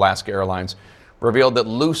CEO of Alaska Airlines revealed that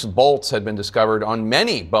loose bolts had been discovered on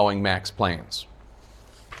many Boeing MAX planes.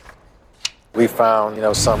 We found,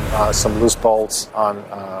 some loose bolts on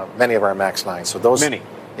many of our MAX 9s. So those,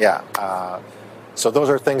 yeah. So those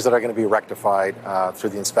are things that are going to be rectified through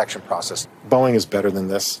the inspection process. Boeing is better than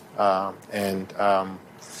this, and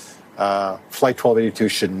Flight 1282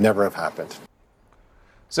 should never have happened.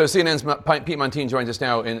 So CNN's Pete Montine joins us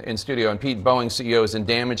now in studio. And Pete, Boeing CEO is in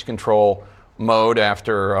damage control mode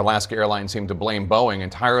after Alaska Airlines seemed to blame Boeing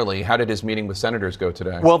entirely. How did his meeting with senators go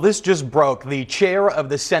today? Well, this just broke. The chair of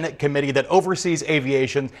the Senate committee that oversees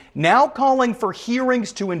aviation now calling for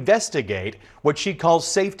hearings to investigate what she calls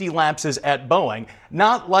safety lapses at Boeing.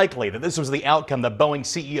 Not likely that this was the outcome that Boeing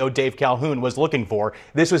CEO Dave Calhoun was looking for.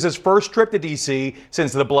 This was his first trip to D.C.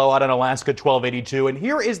 since the blowout on Alaska 1282. And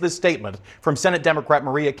here is the statement from Senate Democrat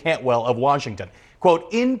Maria Cantwell of Washington.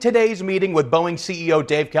 Quote, in today's meeting with Boeing CEO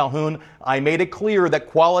Dave Calhoun, I made it clear that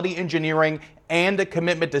quality engineering and a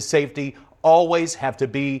commitment to safety always have to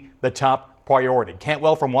be the top priority.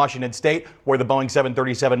 Cantwell from Washington State, where the Boeing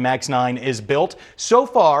 737 MAX 9 is built. So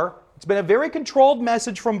far, it's been a very controlled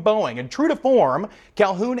message from Boeing. And true to form,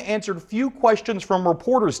 Calhoun answered few questions from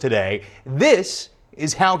reporters today. This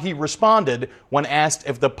is how he responded when asked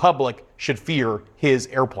if the public should fear his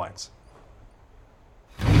airplanes.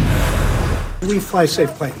 We fly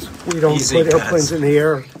safe planes. We don't put airplanes in the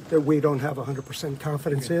air that we don't have 100%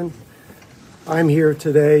 confidence in. I'm here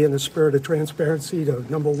today in the spirit of transparency to,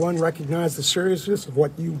 number one, recognize the seriousness of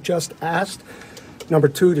what you just asked. Number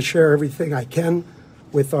two, to share everything I can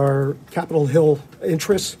with our Capitol Hill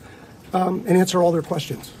interests and answer all their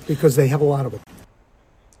questions because they have a lot of them.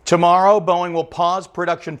 Tomorrow, Boeing will pause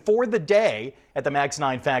production for the day at the MAX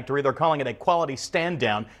 9 factory. They're calling it a quality stand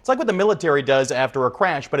down. It's like what the military does after a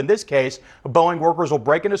crash, but in this case, Boeing workers will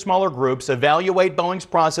break into smaller groups, evaluate Boeing's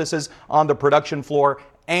processes on the production floor,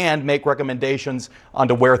 and make recommendations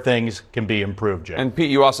onto where things can be improved, Jay. And Pete,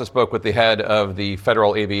 you also spoke with the head of the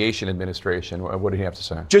Federal Aviation Administration. What did he have to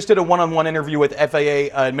say? Just did a one-on-one interview with FAA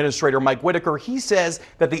Administrator Mike Whitaker. He says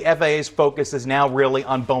that the FAA's focus is now really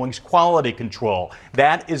on Boeing's quality control.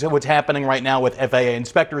 That is what's happening right now with FAA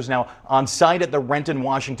inspectors now on site at the Renton,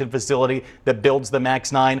 Washington facility that builds the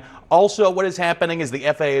MAX 9. Also, what is happening is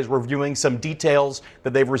the FAA is reviewing some details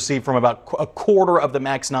that they've received from about a quarter of the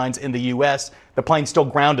MAX 9s in the U.S. The plane's still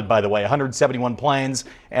grounded, by the way, 171 planes,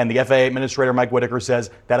 and the FAA Administrator Mike Whitaker says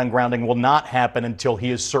that ungrounding will not happen until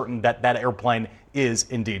he is certain that that airplane is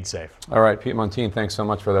indeed safe. All right, Pete Montine, thanks so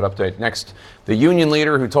much for that update. Next, the union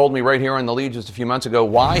leader who told me right here on the lead just a few months ago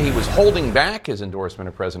why he was holding back his endorsement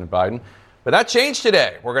of President Biden. But that changed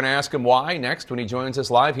today. We're going to ask him why next when he joins us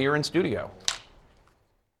live here in studio.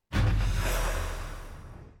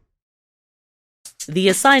 The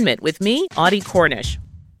Assignment with me, Audie Cornish.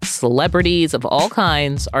 celebrities of all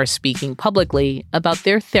kinds are speaking publicly about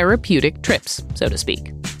their therapeutic trips, so to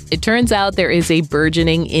speak. It turns out there is a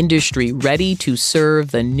burgeoning industry ready to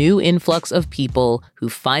serve the new influx of people who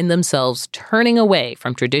find themselves turning away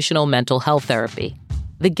from traditional mental health therapy.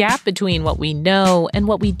 The gap between what we know and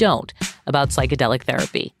what we don't about psychedelic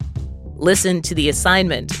therapy. Listen to The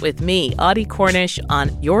Assignment with me, Audie Cornish,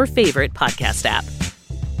 on your favorite podcast app.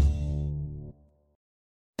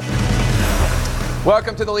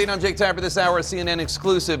 Welcome to The Lead. I'm Jake Tapper. This hour, CNN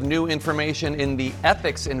exclusive new information in the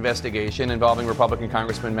ethics investigation involving Republican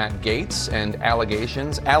Congressman Matt Gaetz and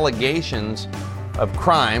allegations of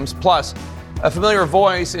crimes, plus a familiar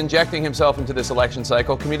voice injecting himself into this election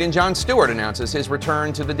cycle. Comedian Jon Stewart announces his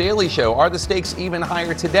return to The Daily Show. Are the stakes even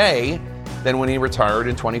higher today than when he retired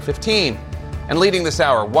in 2015? And leading this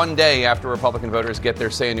hour, one day after Republican voters get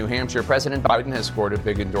their say in New Hampshire, President Biden has scored a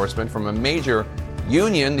big endorsement from a major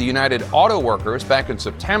union, the United Auto Workers, back in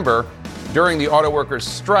September. During the auto workers'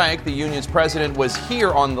 strike, the union's president was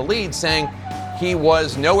here on The Lead saying he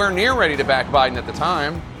was nowhere near ready to back Biden at the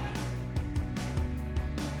time.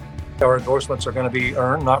 Our endorsements are going to be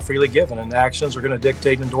earned, not freely given, and actions are going to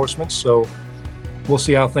dictate endorsements. So we'll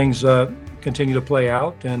see how things continue to play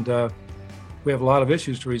out, and we have a lot of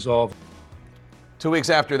issues to resolve. 2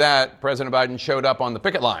 weeks after that, President Biden showed up on the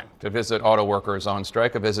picket line to visit auto workers on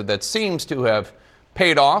strike, a visit that seems to have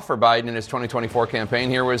paid off for Biden in his 2024 campaign.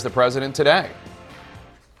 Here was the president today.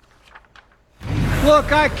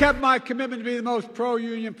 Look, I kept my commitment to be the most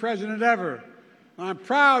pro-union president ever. I'm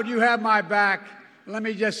proud you have my back. Let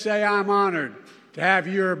me just say I'm honored to have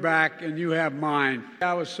your back and you have mine.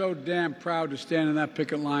 I was so damn proud to stand in that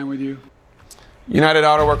picket line with you. United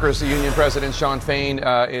Auto Workers, the union president, Shawn Fain,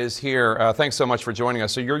 is here. Thanks so much for joining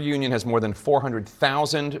us. So your union has more than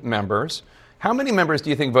 400,000 members. How many members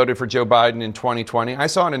do you think voted for Joe Biden in 2020? I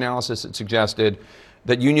saw an analysis that suggested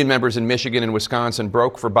that union members in Michigan and Wisconsin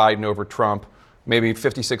broke for Biden over Trump, maybe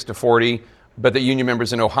 56-40, but that union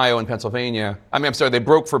members in Ohio and Pennsylvania, they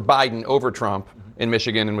broke for Biden over Trump in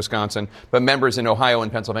Michigan and Wisconsin, but members in Ohio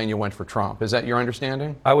and Pennsylvania went for Trump. Is that your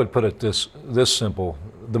understanding? I would put it this simple.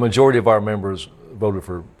 The majority of our members voted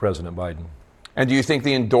for President Biden. And do you think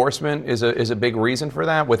the endorsement is a big reason for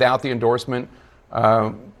that? Without the endorsement,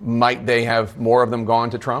 might they have more of them gone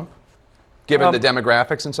to Trump, given the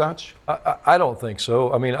demographics and such? I don't think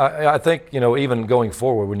so. I mean, I think, even going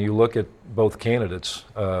forward, when you look at both candidates,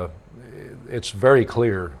 it's very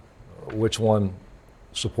clear which one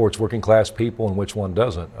supports working class people and which one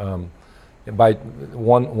doesn't. By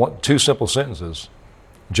two simple sentences.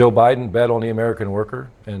 Joe Biden bet on the American worker,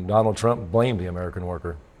 and Donald Trump blamed the American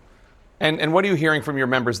worker. And what are you hearing from your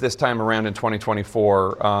members this time around in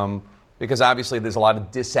 2024? Because obviously there's a lot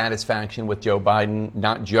of dissatisfaction with Joe Biden,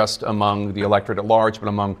 not just among the electorate at large, but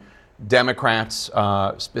among Democrats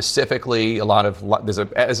specifically. There's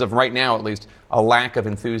as of right now at least, a lack of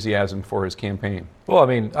enthusiasm for his campaign. Well, I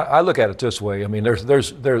mean, I look at it this way. I mean,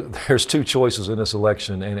 there's two choices in this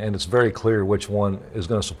election, and it's very clear which one is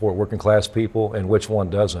going to support working class people and which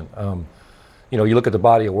one doesn't. You look at the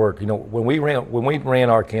body of work. When we ran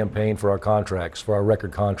our campaign for our contracts, for our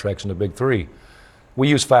record contracts in the Big Three, we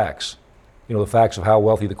used facts. The facts of how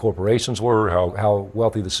wealthy the corporations were, how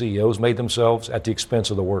wealthy the CEOs made themselves at the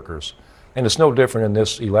expense of the workers. And it's no different in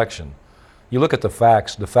this election. You look at the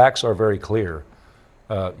facts are very clear.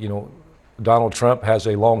 Donald Trump has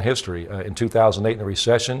a long history. In 2008, in the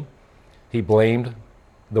recession, he blamed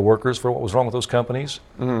the workers for what was wrong with those companies.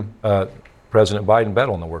 Mm-hmm. President Biden bet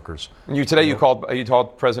on the workers. And you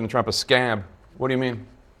called President Trump a scab. What do you mean?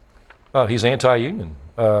 He's anti-union.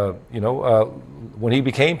 When he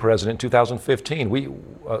became president in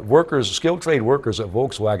 2015, skilled trade workers at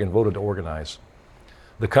Volkswagen voted to organize.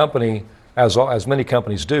 The company, as many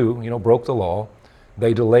companies do, broke the law.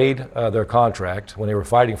 They delayed their contract when they were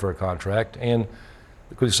fighting for a contract, and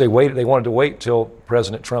because they wanted to wait till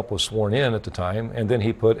President Trump was sworn in at the time, and then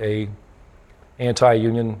he put a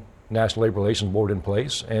anti-union National Labor Relations Board in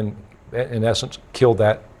place, and in essence killed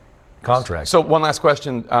that contract. So one last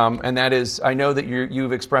question, and that is, I know that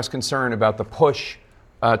you've expressed concern about the push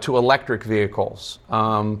to electric vehicles.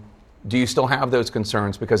 Do you still have those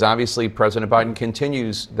concerns? Because obviously President Biden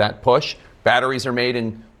continues that push. Batteries are made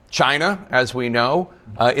in China, as we know.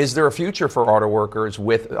 Is there a future for auto workers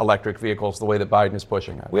with electric vehicles the way that Biden is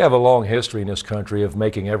pushing it? We have a long history in this country of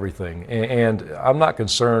making everything. And I'm not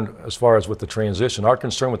concerned as far as with the transition. Our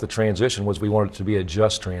concern with the transition was we wanted it to be a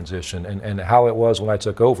just transition. And how it was when I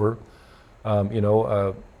took over,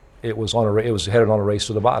 it was headed on a race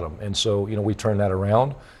to the bottom. And so, we turned that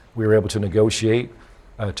around. We were able to negotiate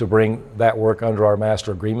to bring that work under our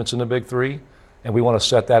master agreements in the Big Three. And we want to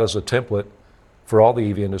set that as a template for all the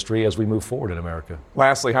EV industry as we move forward in America.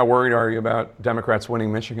 Lastly, how worried are you about Democrats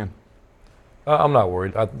winning Michigan? I'm not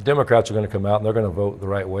worried. Democrats are going to come out and they're going to vote the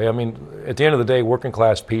right way. I mean, at the end of the day, working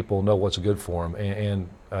class people know what's good for them. And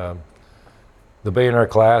the billionaire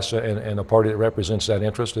class and a party that represents that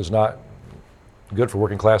interest is not good for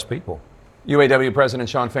working class people. UAW President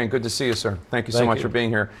Shawn Fain, good to see you, sir. Thank you so much for being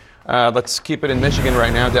here. Let's keep it in Michigan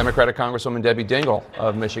right now. Democratic Congresswoman Debbie Dingell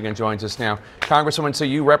of Michigan joins us now. Congresswoman, so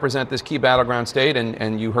you represent this key battleground state,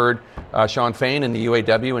 and you heard Shawn Fain and the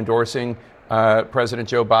UAW endorsing President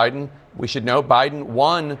Joe Biden. We should note Biden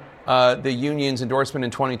won the union's endorsement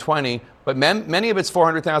in 2020, but many of its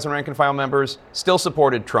 400,000 rank and file members still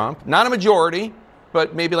supported Trump. Not a majority,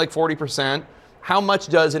 but maybe like 40%. How much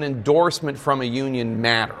does an endorsement from a union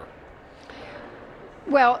matter?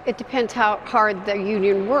 Well, it depends how hard the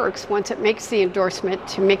union works once it makes the endorsement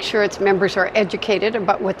to make sure its members are educated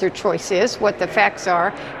about what their choice is, what the facts are,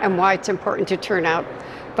 and why it's important to turn out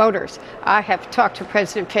voters. I have talked to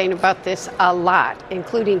President Fain about this a lot,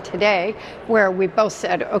 including today, where we both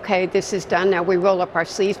said, okay, this is done. Now we roll up our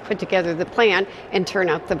sleeves, put together the plan, and turn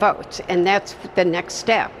out the votes. And that's the next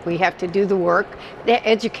step. We have to do the work,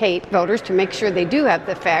 educate voters to make sure they do have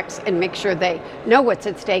the facts and make sure they know what's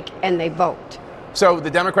at stake and they vote. So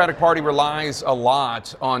the Democratic Party relies a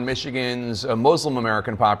lot on Michigan's Muslim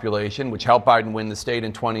American population, which helped Biden win the state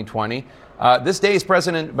in 2020. This days,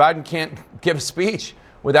 President Biden can't give a speech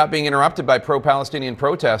without being interrupted by pro-Palestinian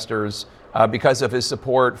protesters because of his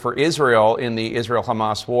support for Israel in the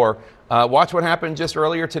Israel-Hamas war. Watch what happened just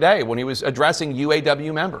earlier today when he was addressing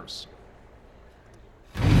UAW members.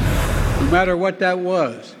 No matter what that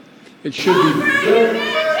was, it should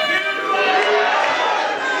be.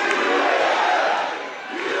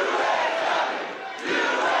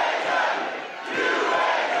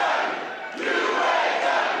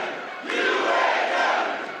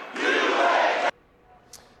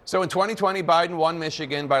 So in 2020, Biden won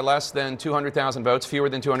Michigan by less than 200,000 votes, fewer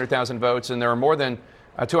than 200,000 votes, and there are more than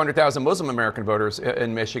 200,000 Muslim American voters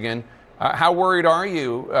in Michigan. How worried are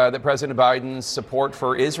you that President Biden's support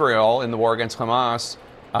for Israel in the war against Hamas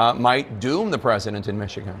might doom the president in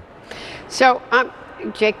Michigan? So,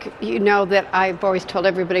 Jake, you know that I've always told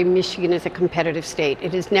everybody Michigan is a competitive state.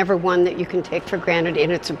 It is never one that you can take for granted,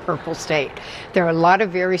 and it's a purple state. There are a lot of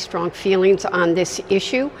very strong feelings on this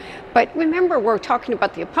issue. But remember, we're talking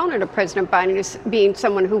about the opponent of President Biden as being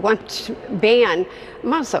someone who wants to ban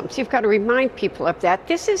Muslims. You've got to remind people of that.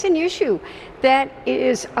 This is an issue that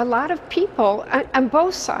is a lot of people on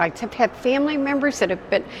both sides have had family members that have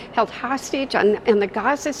been held hostage on the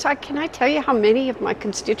Gaza side. Can I tell you how many of my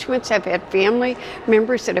constituents have had family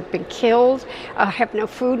members that have been killed, have no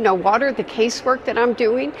food, no water, the casework that I'm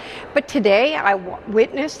doing? But today I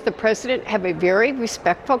witnessed the president have a very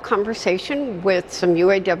respectful conversation with some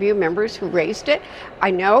UAW members who raised it.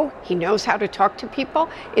 I know he knows how to talk to people.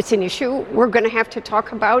 It's an issue we're going to have to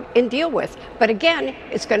talk about and deal with. But again,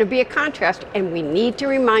 it's going to be a contrast, and we need to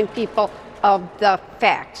remind people of the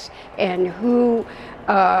facts and who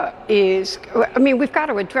we've got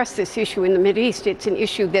to address this issue in the Mideast. It's an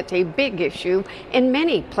issue that's a big issue in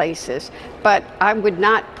many places, but I would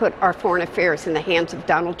not put our foreign affairs in the hands of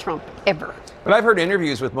Donald Trump ever. But I've heard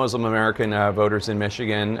interviews with Muslim American voters in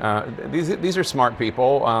Michigan. These are smart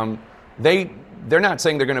people. They're not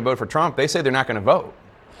saying they're going to vote for Trump. They say they're not going to vote.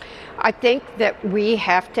 I think that we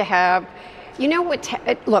have to have,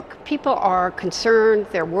 look, people are concerned,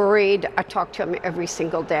 they're worried. I talk to them every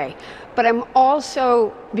single day. But I'm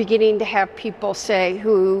also beginning to have people say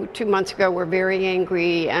who 2 months ago were very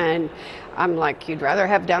angry, and I'm like, you'd rather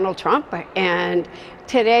have Donald Trump? And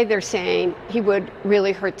today they're saying he would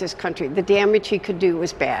really hurt this country. The damage he could do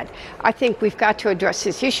was bad. I think we've got to address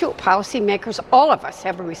this issue. Policymakers, all of us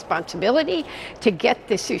have a responsibility to get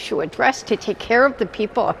this issue addressed, to take care of the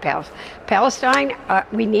people of Palestine.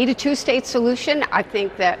 We need a two-state solution. I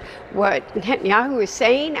think that what Netanyahu is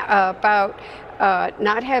saying about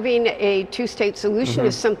not having a two-state solution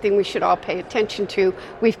is something we should all pay attention to.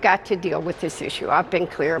 We've got to deal with this issue. I've been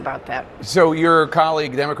clear about that. So your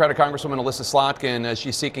colleague, Democratic Congresswoman Alyssa Slotkin,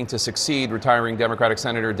 she's seeking to succeed retiring Democratic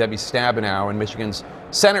Senator Debbie Stabenow in Michigan's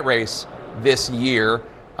Senate race this year.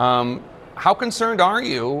 How concerned are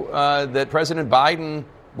you that President Biden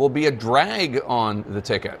will be a drag on the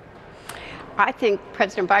ticket? I think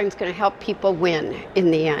President Biden's going to help people win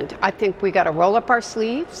in the end. I think we got to roll up our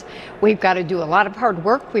sleeves. We've got to do a lot of hard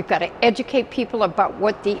work. We've got to educate people about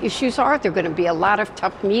what the issues are. There are going to be a lot of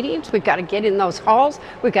tough meetings. We've got to get in those halls.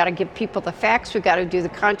 We've got to give people the facts. We've got to do the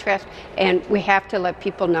contrast. And we have to let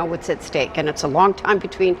people know what's at stake. And it's a long time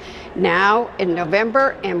between now and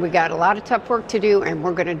November. And we got a lot of tough work to do, and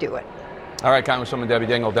we're going to do it. All right, Congresswoman Debbie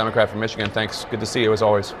Dingell, Democrat from Michigan. Thanks. Good to see you as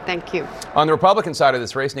always. Thank you. On the Republican side of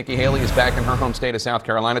this race, Nikki Haley is back in her home state of South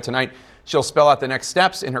Carolina tonight. She'll spell out the next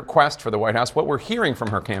steps in her quest for the White House, what we're hearing from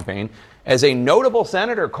her campaign, as a notable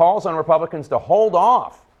senator calls on Republicans to hold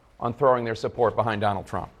off on throwing their support behind Donald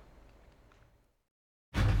Trump.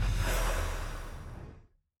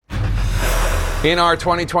 In our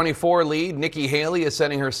 2024 lead, Nikki Haley is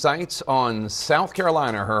setting her sights on South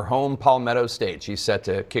Carolina, her home Palmetto State. She's set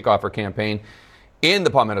to kick off her campaign in the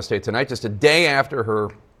Palmetto State tonight, just a day after her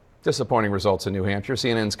disappointing results in New Hampshire.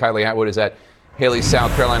 CNN's Kylie Atwood is at Haley's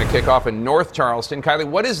South Carolina kickoff in North Charleston. Kylie,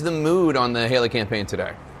 what is the mood on the Haley campaign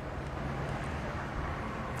today?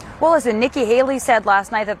 Well, listen, Nikki Haley said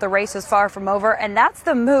last night that the race is far from over, and that's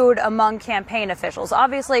the mood among campaign officials.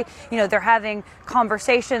 Obviously, they're having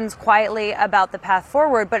conversations quietly about the path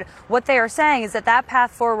forward, but what they are saying is that that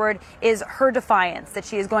path forward is her defiance, that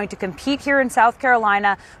she is going to compete here in South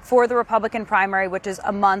Carolina for the Republican primary, which is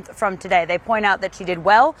a month from today. They point out that she did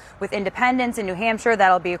well with independents in New Hampshire.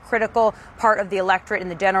 That'll be a critical part of the electorate in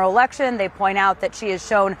the general election. They point out that she has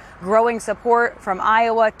shown growing support from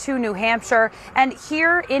Iowa to New Hampshire. And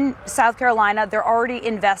here in South Carolina, they're already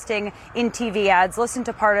investing in TV ads. Listen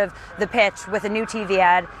to part of the pitch with a new TV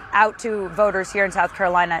ad out to voters here in South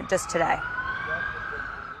Carolina just today.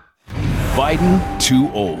 Biden,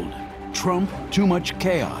 too old. Trump, too much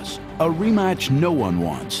chaos. A rematch no one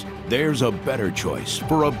wants. There's a better choice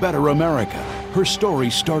for a better America. Her story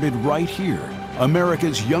started right here.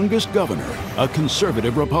 America's youngest governor, a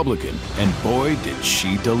conservative Republican, and boy, did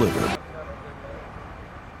she deliver.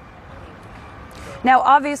 Now,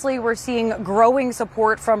 obviously, we're seeing growing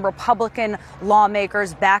support from Republican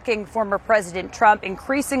lawmakers backing former President Trump,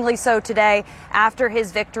 increasingly so today after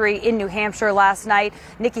his victory in New Hampshire last night.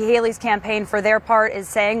 Nikki Haley's campaign, for their part, is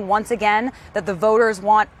saying once again that the voters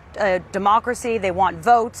want democracy, they want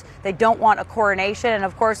votes, they don't want a coronation. And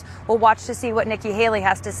of course, we'll watch to see what Nikki Haley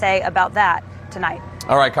has to say about that tonight.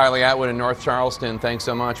 All right, Kylie Atwood in North Charleston, thanks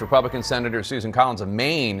so much. Republican Senator Susan Collins of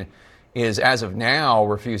Maine is, as of now,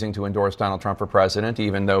 refusing to endorse Donald Trump for president,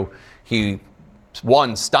 even though he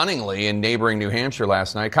won stunningly in neighboring New Hampshire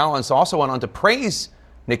last night. Collins also went on to praise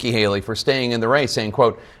Nikki Haley for staying in the race, saying,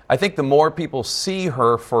 quote, "I think the more people see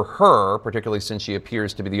her for her, particularly since she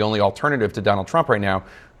appears to be the only alternative to Donald Trump right now,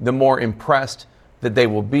 the more impressed that they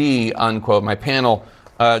will be," unquote. My panel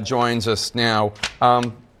joins us now.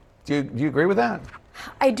 Do you agree with that?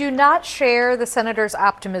 I do not share the senator's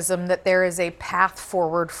optimism that there is a path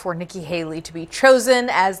forward for Nikki Haley to be chosen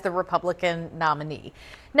as the Republican nominee.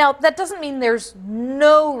 Now, that doesn't mean there's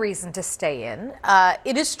no reason to stay in.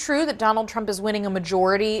 It is true that Donald Trump is winning a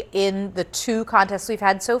majority in the two contests we've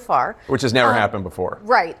had so far. Which has never happened before.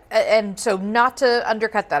 Right. And so not to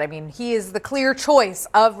undercut that, I mean, he is the clear choice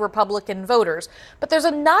of Republican voters. But there's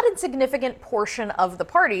a not insignificant portion of the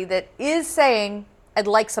party that is saying, I'd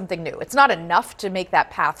like something new. It's not enough to make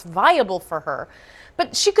that path viable for her,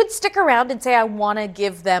 but she could stick around and say, I want to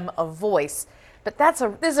give them a voice. But this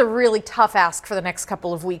is a really tough ask for the next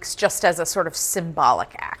couple of weeks, just as a sort of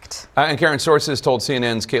symbolic act. And Karen, sources told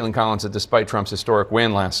CNN's Caitlin Collins that despite Trump's historic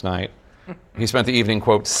win last night, he spent the evening,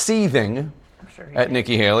 quote, seething at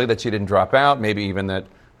Nikki Haley, that she didn't drop out, maybe even that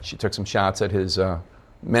she took some shots at his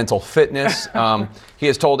mental fitness. He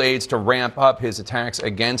has told aides to ramp up his attacks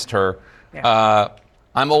against her. Yeah.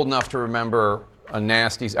 I'm old enough to remember a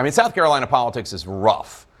nasty... I mean, South Carolina politics is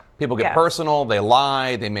rough. People get personal, they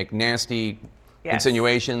lie, they make nasty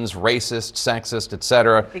insinuations, racist, sexist,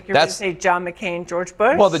 etc. I think you're going to say John McCain, George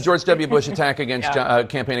Bush? Well, the George W. Bush attack against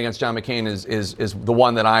campaign against John McCain is the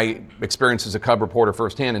one that I experienced as a Cub reporter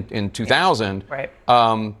firsthand in 2000. Right.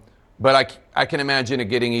 But I can imagine it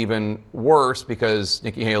getting even worse because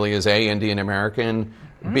Nikki Haley is A, Indian American,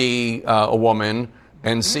 B, a woman,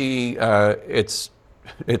 and C,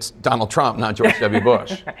 it's Donald Trump, not George W.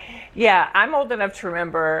 Bush. Yeah, I'm old enough to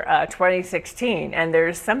remember 2016, and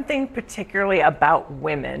there's something particularly about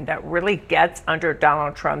women that really gets under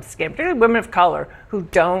Donald Trump's skin, particularly women of color who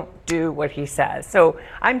don't do what he says. So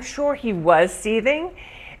I'm sure he was seething,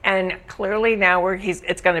 and clearly now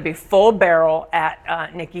it's going to be full barrel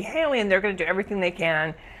at Nikki Haley, and they're going to do everything they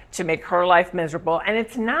can to make her life miserable. And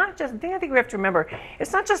it's not just, the thing I think we have to remember,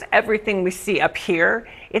 it's not just everything we see up here,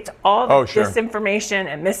 it's all the disinformation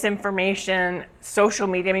and misinformation, social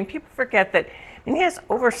media. I mean, people forget that he has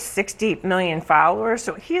over 60 million followers,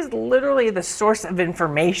 so he is literally the source of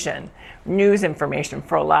information, news information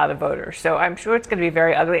for a lot of voters. So I'm sure it's going to be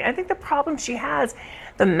very ugly. I think the problem she has,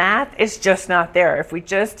 the math is just not there. If we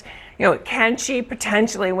just, can she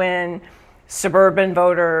potentially win suburban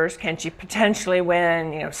voters? Can she potentially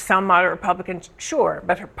win, some moderate Republicans? Sure,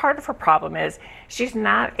 but part of her problem is she's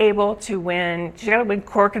not able to win. She's got to win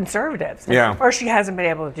core conservatives. And so far, she hasn't been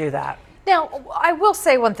able to do that. Now, I will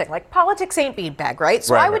say one thing, politics ain't beanbag, right?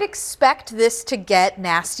 So I would expect this to get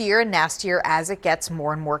nastier and nastier as it gets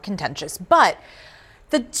more and more contentious. But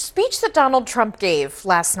the speech that Donald Trump gave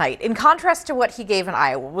last night, in contrast to what he gave in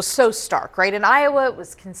Iowa, was so stark, right? In Iowa, it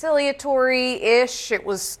was conciliatory-ish, it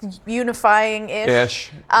was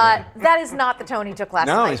unifying-ish. That is not the tone he took last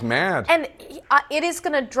night. No, he's mad. And it is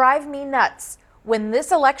going to drive me nuts when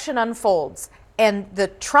this election unfolds and the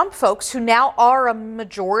Trump folks, who now are a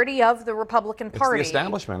majority of the Republican Party, it's the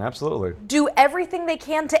establishment, absolutely, do everything they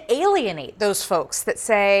can to alienate those folks that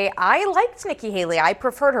say, I liked Nikki Haley, I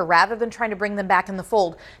preferred her, rather than trying to bring them back in the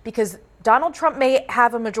fold. Because Donald Trump may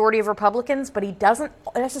have a majority of Republicans, but he doesn't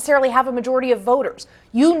necessarily have a majority of voters.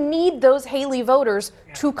 You need those Haley voters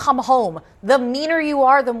to come home. The meaner you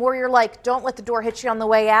are, the more you're like, don't let the door hit you on the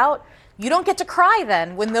way out. You don't get to cry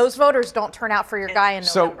then when those voters don't turn out for your guy in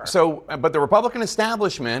November. But the Republican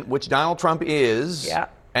establishment, which Donald Trump is,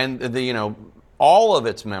 and all of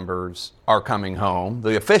its members are coming home.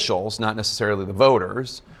 The officials, not necessarily the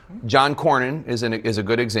voters. John Cornyn is a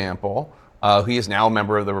good example. He is now a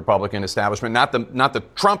member of the Republican establishment, not the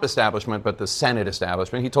Trump establishment, but the Senate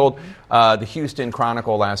establishment. He told the Houston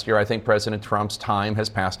Chronicle last year, I think President Trump's time has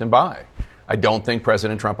passed him by. I don't think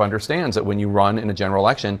President Trump understands that when you run in a general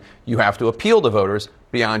election, you have to appeal to voters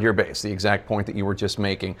beyond your base, the exact point that you were just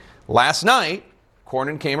making. Last night,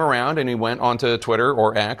 Cornyn came around and he went onto Twitter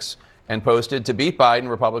or X and posted, to beat Biden,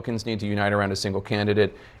 Republicans need to unite around a single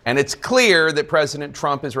candidate. And it's clear that President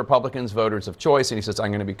Trump is Republicans' voters of choice. And he says,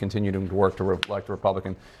 I'm going to be continuing to work to elect a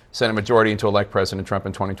Republican Senate majority and to elect President Trump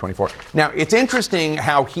in 2024. Now, it's interesting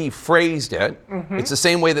how he phrased it. It's the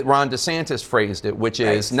same way that Ron DeSantis phrased it, which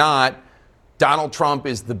is not, Donald Trump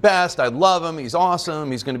is the best. I love him. He's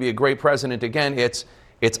awesome. He's going to be a great president again. It's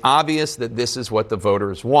obvious that this is what the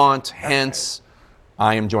voters want. Hence,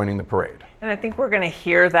 I am joining the parade. And I think we're going to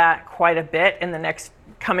hear that quite a bit in the next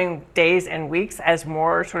coming days and weeks as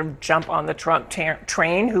more sort of jump on the Trump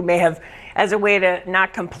train, who may have, as a way to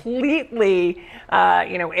not completely,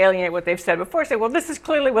 alienate what they've said before, say, well, this is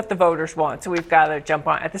clearly what the voters want, so we've got to jump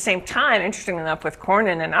on. At the same time, interesting enough, with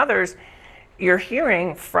Cornyn and others, you're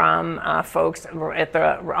hearing from folks on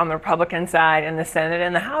the Republican side in the Senate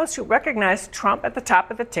and the House who recognize Trump at the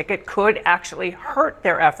top of the ticket could actually hurt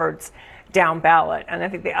their efforts down ballot. And I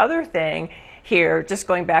think the other thing here, just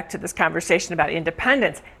going back to this conversation about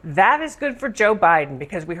independence, that is good for Joe Biden,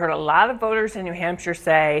 because we heard a lot of voters in New Hampshire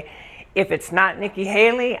say, if it's not Nikki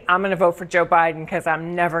Haley, I'm going to vote for Joe Biden because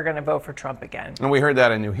I'm never going to vote for Trump again. And we heard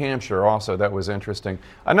that in New Hampshire also. That was interesting.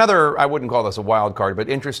 Another, I wouldn't call this a wild card, but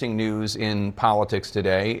interesting news in politics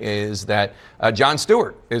today is that Jon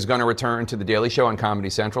Stewart is going to return to The Daily Show on Comedy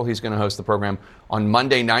Central. He's going to host the program on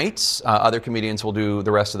Monday nights. Other comedians will do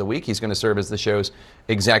the rest of the week. He's going to serve as the show's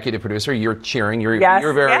executive producer. You're cheering. You're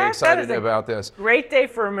very excited about this. Great day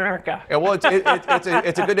for America. Yeah, well,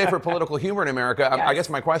 it's a good day for political humor in America. Yes. I guess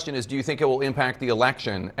my question is, do you think it will impact the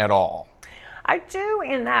election at all? I do,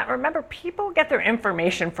 in that, remember, people get their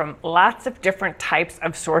information from lots of different types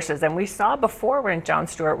of sources. And we saw before when Jon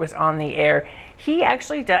Stewart was on the air, he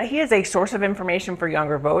actually does, he is a source of information for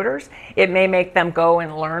younger voters. It may make them go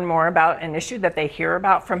and learn more about an issue that they hear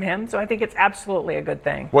about from him. So I think it's absolutely a good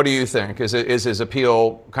thing. What do you think? Is his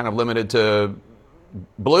appeal kind of limited to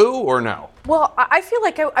blue or no? Well, I feel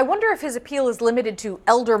like I wonder if his appeal is limited to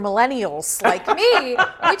elder millennials like me.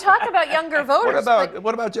 We talk about younger voters.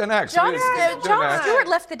 What about Gen X? Jon Stewart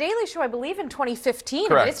left The Daily Show, I believe, in 2015.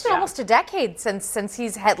 Correct. It's been almost a decade since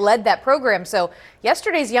he's had led that program. So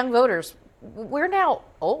yesterday's young voters, we're now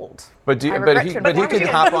old. But he can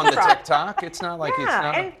hop on the TikTok. It's not like it's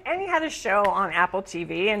not. And he had a show on Apple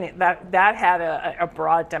TV, and that had a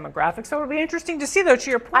broad demographic. So it'll be interesting to see, though, to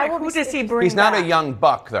your point, who does he bring He's not back? A young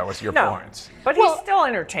buck, though, is your point. But he's still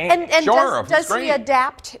entertaining. And does he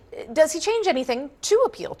adapt? Does he change anything to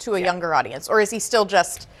appeal to a younger audience, or is he still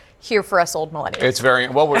just here for us old millennials? It's very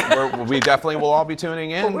well. We definitely will all be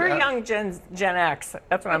tuning in. Well, we're young Gen X.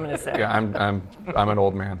 That's what I'm going to say. Yeah, I'm an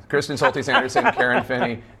old man. Kristen Soltis-Anderson, Karen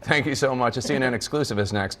Finney, thank you so much. A CNN exclusive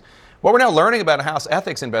is next. Well, we're now learning about a House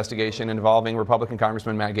ethics investigation involving Republican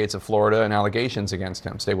Congressman Matt Gaetz of Florida and allegations against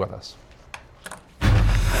him. Stay with us.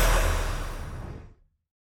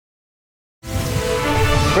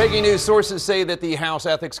 Breaking news, sources say that the House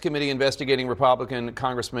Ethics Committee investigating Republican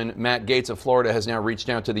Congressman Matt Gaetz of Florida has now reached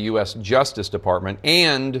out to the U.S. Justice Department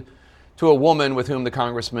and to a woman with whom the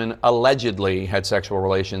congressman allegedly had sexual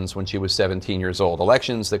relations when she was 17 years old.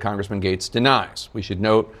 Elections that Congressman Gaetz denies. We should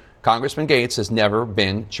note Congressman Gates has never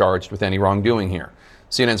been charged with any wrongdoing here.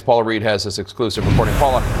 CNN's Paula Reed has this exclusive reporting.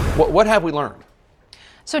 Paula, what have we learned?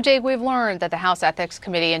 So, Jake, we've learned that the House Ethics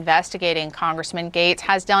Committee investigating Congressman Gates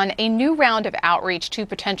has done a new round of outreach to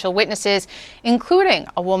potential witnesses, including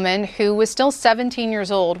a woman who was still 17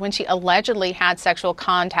 years old when she allegedly had sexual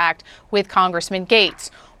contact with Congressman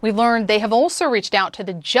Gates. We've learned they have also reached out to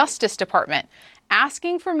the Justice Department,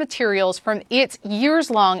 asking for materials from its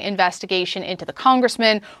years-long investigation into the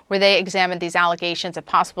congressman, where they examined these allegations of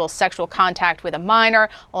possible sexual contact with a minor,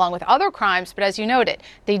 along with other crimes. But as you noted,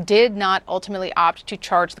 they did not ultimately opt to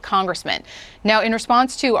charge the congressman. Now, in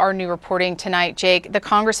response to our new reporting tonight, Jake, the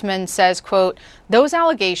congressman says, quote, "Those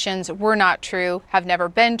allegations were not true, have never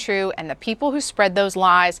been true, and the people who spread those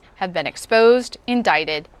lies have been exposed,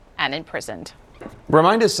 indicted, and imprisoned."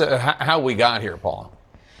 Remind us how we got here, Paula.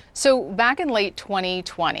 So back in late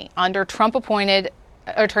 2020, under Trump-appointed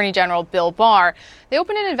Attorney General Bill Barr, they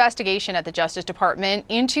opened an investigation at the Justice Department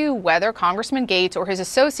into whether Congressman Gates or his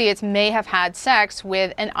associates may have had sex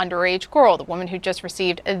with an underage girl, the woman who just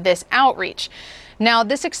received this outreach. Now,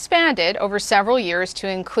 this expanded over several years to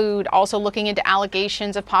include also looking into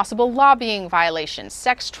allegations of possible lobbying violations,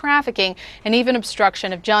 sex trafficking, and even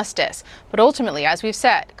obstruction of justice. But ultimately, as we've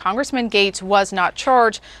said, Congressman Gates was not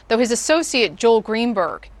charged, though his associate Joel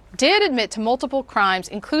Greenberg did admit to multiple crimes,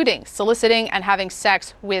 including soliciting and having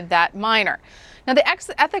sex with that minor. Now,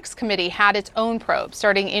 the Ethics Committee had its own probe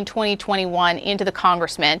starting in 2021 into the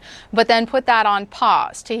congressman, but then put that on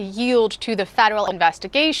pause to yield to the federal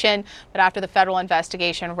investigation. But after the federal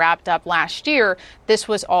investigation wrapped up last year, this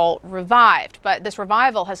was all revived. But this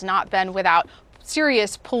revival has not been without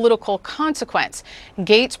serious political consequence.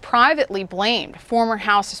 Gates privately blamed former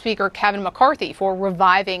House Speaker Kevin McCarthy for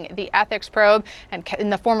reviving the ethics probe, and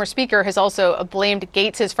the former speaker has also blamed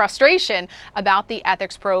Gates's frustration about the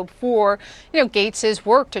ethics probe for, Gates's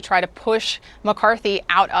work to try to push McCarthy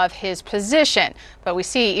out of his position. But we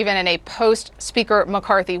see even in a post-Speaker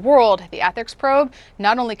McCarthy world, the ethics probe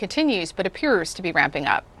not only continues but appears to be ramping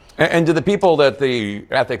up. And do the people that the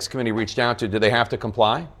Ethics Committee reached out to, do they have to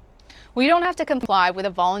comply? We don't have to comply with a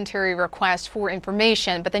voluntary request for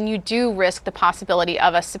information, but then you do risk the possibility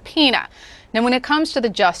of a subpoena. Now, when it comes to the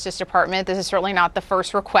Justice Department, this is certainly not the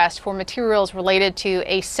first request for materials related to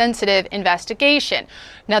a sensitive investigation.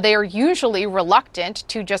 Now, they are usually reluctant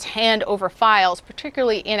to just hand over files,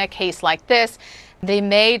 particularly in a case like this. They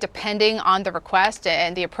may, depending on the request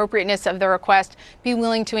and the appropriateness of the request, be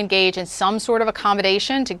willing to engage in some sort of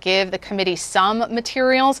accommodation to give the committee some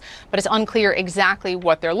materials, but it's unclear exactly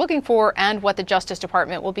what they're looking for and what the Justice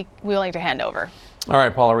Department will be willing to hand over. All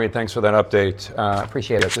right, Paula Reed, thanks for that update.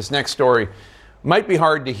 Appreciate it. This next story might be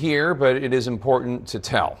hard to hear, but it is important to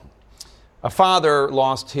tell. A father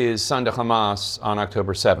lost his son to Hamas on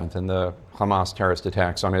October 7th in the Hamas terrorist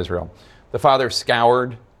attacks on Israel. The father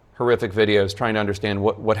scoured horrific videos trying to understand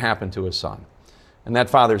what happened to his son. And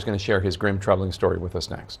that father is going to share his grim, troubling story with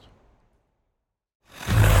us next.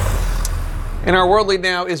 In our world lead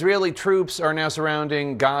now, Israeli troops are now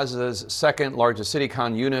surrounding Gaza's second largest city,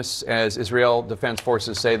 Khan Yunis, as Israel Defense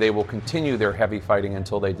Forces say they will continue their heavy fighting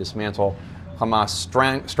until they dismantle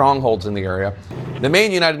Hamas strongholds in the area. The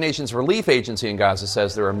main United Nations relief agency in Gaza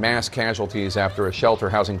says there are mass casualties after a shelter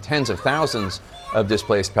housing tens of thousands of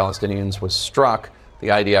displaced Palestinians was struck. The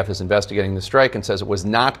IDF is investigating the strike and says it was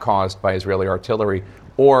not caused by Israeli artillery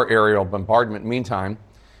or aerial bombardment. Meantime,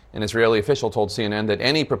 an Israeli official told CNN that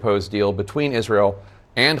any proposed deal between Israel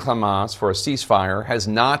and Hamas for a ceasefire has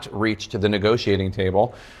not reached the negotiating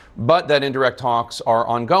table, but that indirect talks are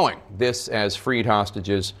ongoing. This as freed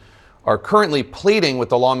hostages are currently pleading with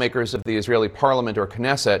the lawmakers of the Israeli parliament or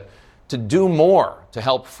Knesset to do more to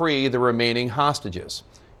help free the remaining hostages.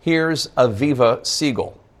 Here's Aviva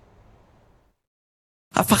Siegel.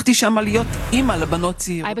 I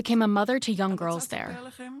became a mother to young girls there.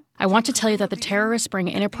 I want to tell you that the terrorists bring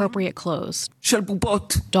inappropriate clothes,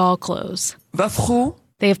 doll clothes.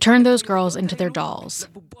 They have turned those girls into their dolls.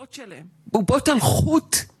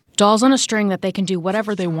 Dolls on a string that they can do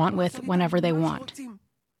whatever they want with whenever they want.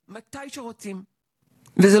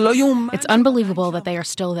 It's unbelievable that they are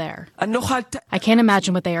still there. I can't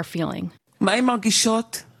imagine what they are feeling.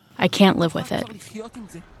 I can't live with it.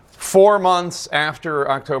 4 months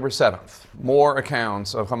after October 7th, more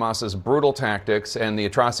accounts of Hamas's brutal tactics and the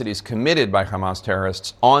atrocities committed by Hamas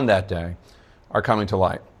terrorists on that day are coming to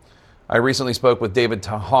light. I recently spoke with David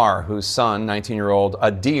Tahar, whose son, 19-year-old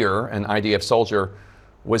Adir, an IDF soldier,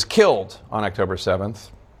 was killed on October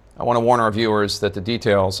 7th. I want to warn our viewers that the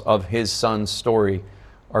details of his son's story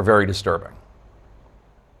are very disturbing.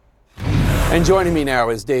 And joining me now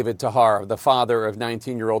is David Tahar, the father of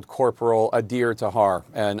 19-year-old Corporal Adir Tahar,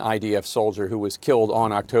 an IDF soldier who was killed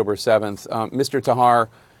on October 7th. Mr. Tahar,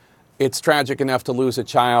 it's tragic enough to lose a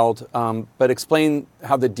child, but explain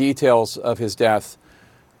how the details of his death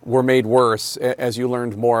were made worse as you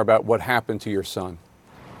learned more about what happened to your son.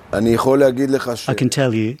 I can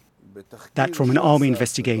tell you that from an army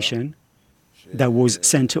investigation that was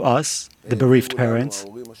sent to us, the bereaved parents,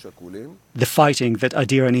 the fighting that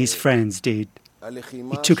Adir and his friends did,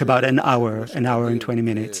 it took about an hour and 20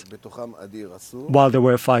 minutes. While they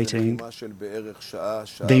were fighting,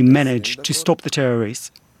 they managed to stop the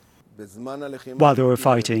terrorists. While they were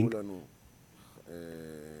fighting,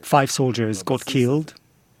 5 soldiers got killed,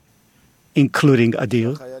 including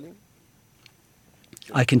Adir.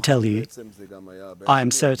 I can tell you, I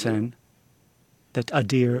am certain that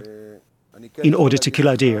Adir, in order to kill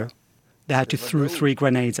Adir, they had to throw 3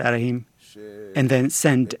 grenades at him and then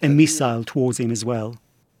send a missile towards him as well.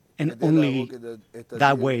 And only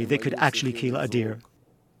that way they could actually kill Adir.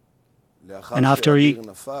 And after he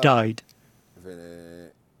died,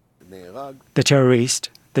 the terrorists,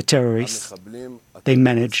 they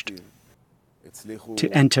managed to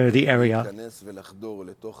enter the area.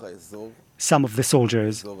 Some of the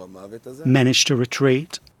soldiers managed to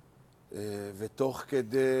retreat.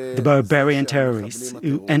 The barbarian terrorists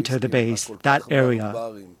who entered the base, that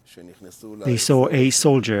area, they saw a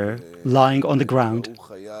soldier lying on the ground.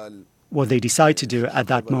 What they decided to do at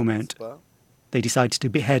that moment, they decided to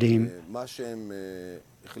behead him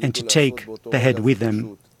and to take the head with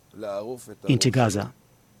them into Gaza.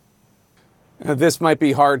 Now, this might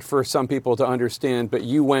be hard for some people to understand, but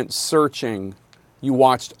you went searching. You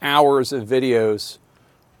watched hours of videos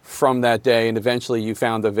from that day, and eventually you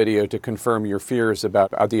found the video to confirm your fears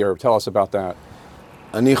about Adir. Tell us about that.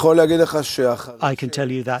 I can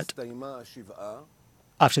tell you that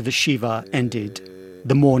after the Shiva ended,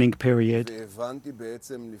 the mourning period,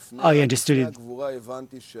 I understood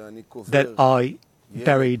that I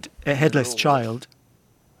buried a headless child.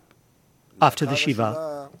 After the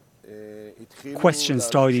Shiva, questions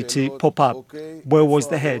started to pop up. Where was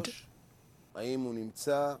the head?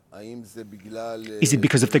 Is it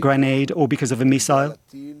because of the grenade or because of a missile?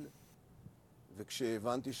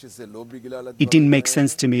 It didn't make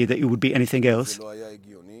sense to me that it would be anything else.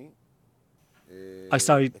 I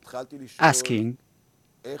started asking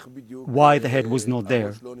why the head was not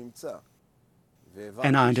there.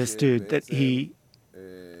 And I understood that he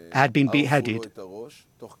had been beheaded.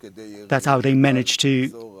 That's how they managed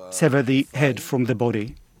to sever the head from the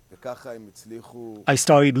body. I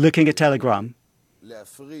started looking at Telegram.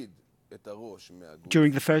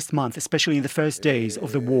 During the first month, especially in the first days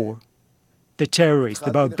of the war, the terrorists,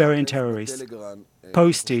 the barbarian terrorists,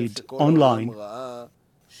 posted online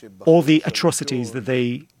all the atrocities that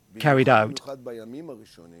they carried out.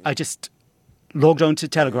 I just logged on to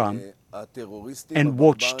Telegram and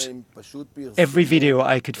watched every video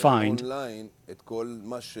I could find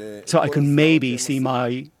so I could maybe see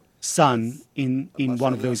my son in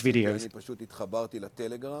one of those videos.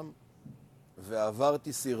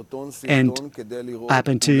 And I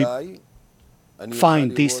happened to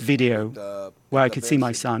find this video where I could see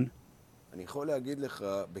my son.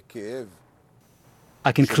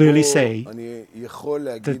 I can clearly say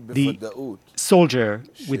that the soldier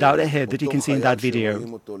without a head that you can see in that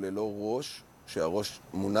video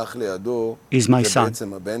is my son.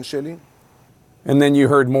 And then you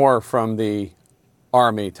heard more from the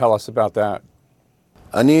army. Tell us about that.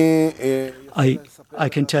 I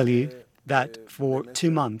can tell you that for 2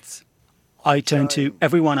 months, I turned to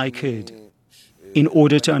everyone I could in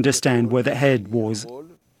order to understand where the head was,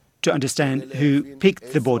 to understand who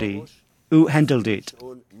picked the body, who handled it.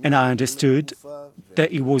 And I understood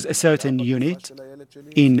that it was a certain unit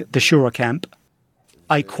in the Shura camp.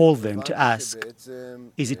 I called them to ask,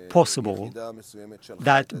 is it possible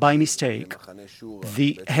that by mistake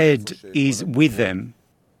the head is with them?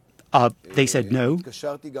 They said no.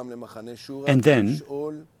 And then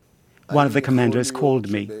one of the commanders called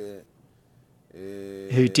me,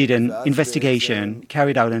 who did an investigation,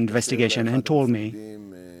 carried out an investigation, and told me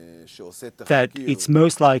that it's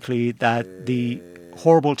most likely that the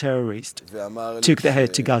horrible terrorist took the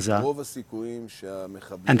head to Gaza.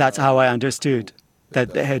 And that's how I understood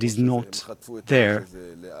that the head is not there.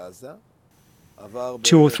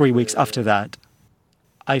 2 or 3 weeks after that,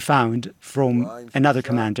 I found from another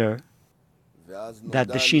commander that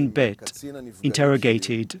the Shin Bet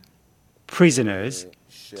interrogated prisoners,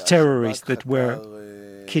 terrorists that were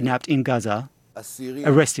kidnapped in Gaza,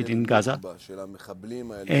 arrested in Gaza.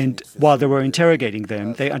 And while they were interrogating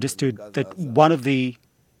them, they understood that one of the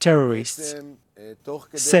terrorists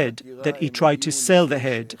said that he tried to sell the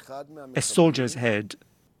head, a soldier's head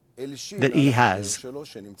that he has.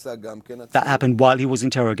 That happened while he was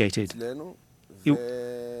interrogated.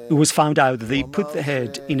 It was found out that they put the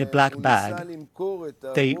head in a black bag.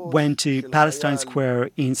 They went to Palestine Square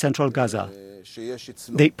in central Gaza.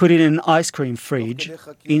 They put it in an ice cream fridge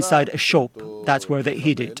inside a shop. That's where they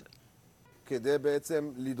hid it,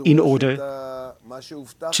 in order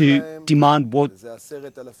to demand what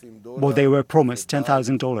they were promised,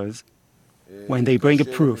 $10,000, when they bring a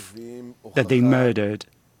proof that they murdered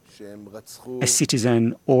a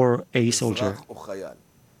citizen or a soldier.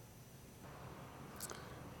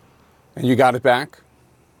 And you got it back?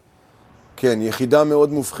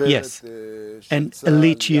 Yes. An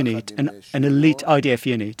elite unit, an elite IDF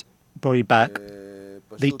unit brought it back.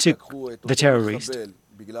 They took the terrorist. They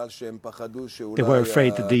were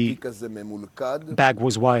afraid that the bag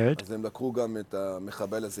was wired.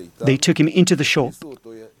 They took him into the shop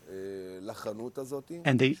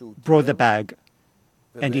and they brought the bag.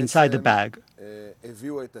 And inside the bag,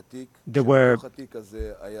 there were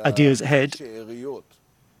Adir's head,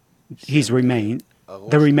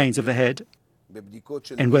 the remains of the head.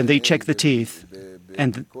 And when they checked the teeth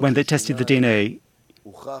and when they tested the DNA,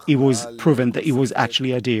 it was proven that it was actually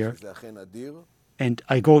Adir. And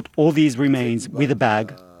I got all these remains with a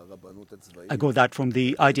bag. I got that from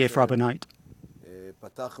the IDF rabbinate.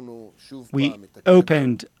 We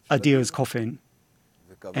opened Adir's coffin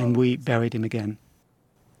and we buried him again.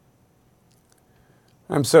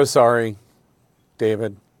 I'm so sorry,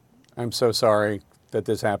 David. I'm so sorry that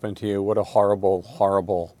this happened to you. What a horrible,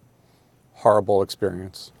 horrible, horrible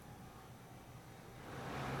experience.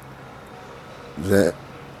 It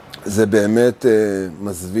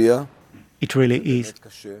really is.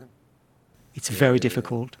 It's very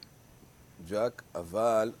difficult. But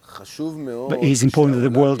it is important that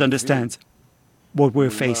the world understands what we're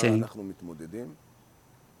facing.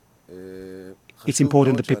 It's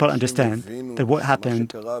important that people understand that what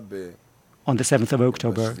happened on the 7th of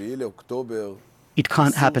October, it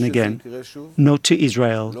can't happen again. Not to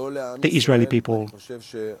Israel, the Israeli people,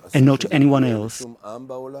 and not to anyone else.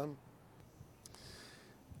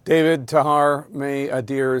 David, Tahar, may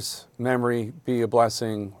Adir's memory be a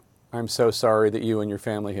blessing. I'm so sorry that you and your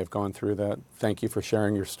family have gone through that. Thank you for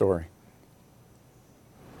sharing your story.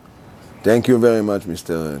 Thank you very much,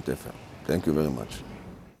 Mr. Tefer. Thank you very much.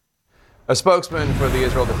 A spokesman for the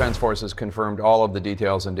Israel Defense Forces confirmed all of the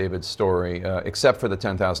details in David's story, except for the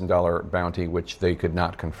 $10,000 bounty, which they could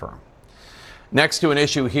not confirm. Next to an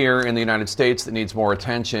issue here in the United States that needs more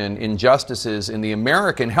attention, injustices in the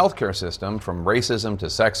American healthcare system, from racism to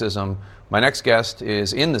sexism. My next guest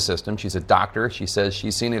is in the system. She's a doctor. She says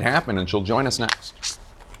she's seen it happen, and she'll join us next.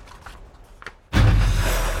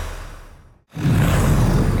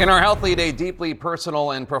 In our Health Lead, a deeply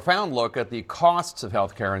personal and profound look at the costs of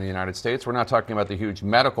healthcare in the United States. We're not talking about the huge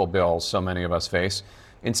medical bills so many of us face.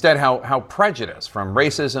 Instead, how prejudice, from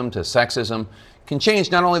racism to sexism, can change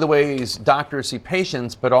not only the ways doctors see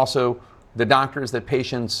patients, but also the doctors that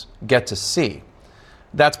patients get to see.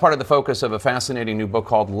 That's part of the focus of a fascinating new book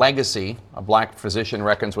called Legacy, A Black Physician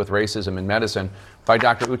Reckons with Racism in Medicine, by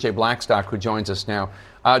Dr. Uche Blackstock, who joins us now.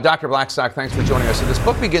 Dr. Blackstock, thanks for joining us. So this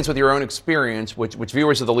book begins with your own experience, which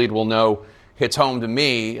viewers of The Lead will know hits home to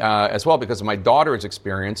me as well because of my daughter's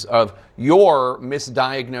experience of your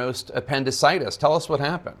misdiagnosed appendicitis. Tell us what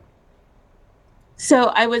happened.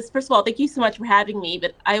 So first of all, thank you so much for having me,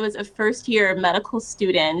 but I was a first-year medical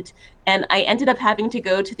student, and I ended up having to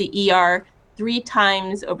go to the ER 3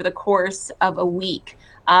 times over the course of a week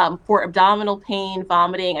for abdominal pain,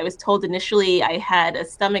 vomiting. I was told initially I had a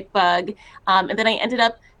stomach bug, and then I ended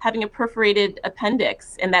up having a perforated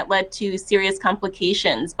appendix, and that led to serious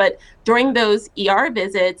complications. But during those ER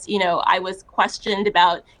visits, I was questioned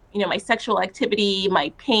about my sexual activity,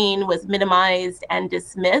 my pain was minimized and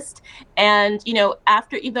dismissed. And,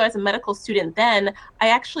 even though as a medical student then, I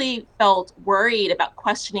actually felt worried about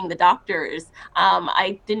questioning the doctors.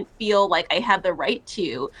 I didn't feel like I had the right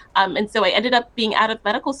to. And so I ended up being out of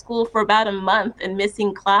medical school for about a month and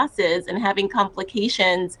missing classes and having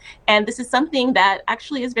complications. And this is something that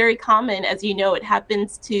actually is very common. As you know, it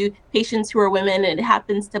happens to patients who are women, and it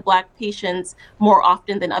happens to Black patients more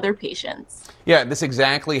often than other patients. Yeah, this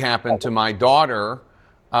exactly happened to my daughter,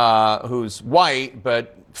 who's white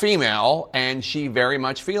but female, and she very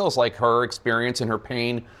much feels like her experience and her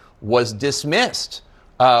pain was dismissed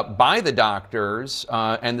by the doctors.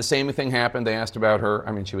 And the same thing happened. They asked about her.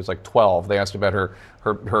 I mean, she was like 12. They asked about her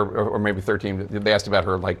or maybe 13. They asked about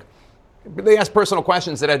her, they asked personal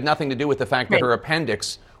questions that had nothing to do with the fact that her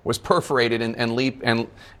appendix was perforated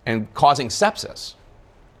and causing sepsis.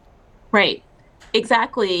 Right.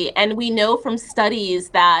 Exactly. And we know from studies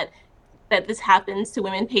that this happens to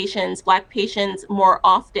women patients, Black patients more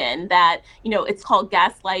often, that, it's called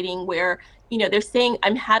gaslighting, where, they're saying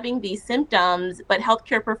I'm having these symptoms, but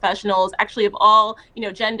healthcare professionals actually of all,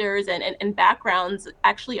 genders and backgrounds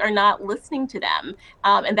actually are not listening to them.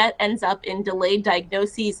 And that ends up in delayed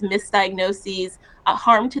diagnoses, misdiagnoses,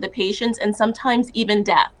 harm to the patients, and sometimes even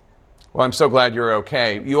death. Well, I'm so glad you're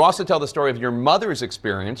okay. You also tell the story of your mother's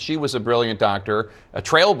experience. She was a brilliant doctor, a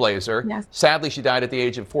trailblazer. Yes. Sadly, she died at the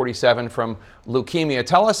age of 47 from leukemia.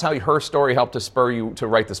 Tell us how her story helped to spur you to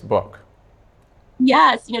write this book.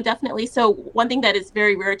 Yes, definitely. So one thing that is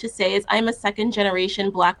very rare to say is I'm a second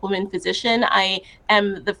generation Black woman physician. I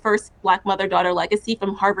am the first Black mother-daughter legacy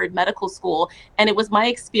from Harvard Medical School. And it was my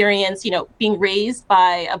experience, being raised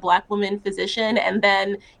by a Black woman physician and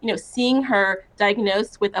then, seeing her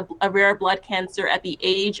diagnosed with a rare blood cancer at the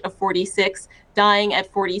age of 46, dying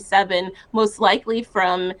at 47, most likely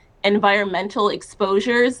from environmental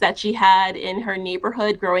exposures that she had in her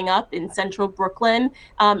neighborhood growing up in central Brooklyn,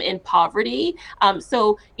 in poverty.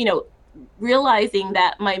 So, realizing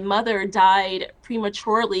that my mother died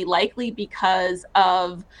prematurely, likely because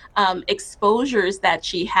of exposures that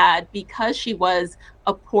she had because she was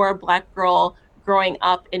a poor Black girl growing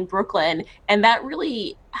up in Brooklyn. And that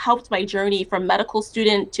really helped my journey from medical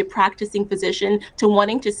student to practicing physician to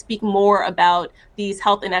wanting to speak more about these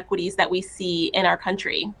health inequities that we see in our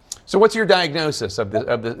country. So what's your diagnosis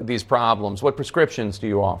of these problems? What prescriptions do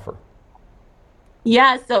you offer?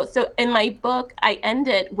 Yeah, so in my book, I end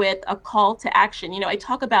it with a call to action. I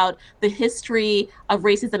talk about the history of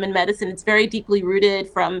racism in medicine. It's very deeply rooted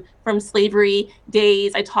from slavery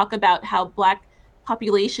days. I talk about how Black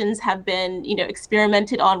populations have been,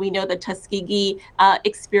 experimented on. We know the Tuskegee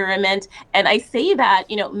experiment. And I say that,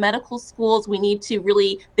 medical schools, we need to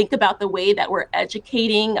really think about the way that we're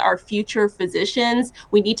educating our future physicians.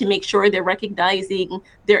 We need to make sure they're recognizing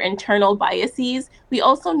their internal biases. We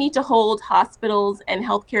also need to hold hospitals and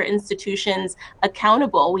healthcare institutions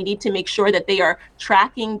accountable. We need to make sure that they are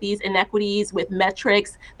tracking these inequities with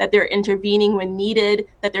metrics, that they're intervening when needed,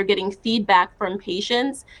 that they're getting feedback from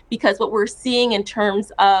patients. Because what we're seeing in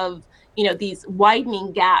terms of these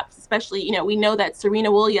widening gaps, especially, we know that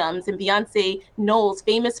Serena Williams and Beyonce Knowles,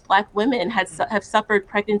 famous Black women, have suffered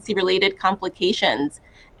pregnancy-related complications.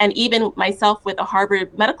 And even myself with a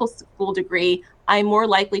Harvard Medical School degree, I'm more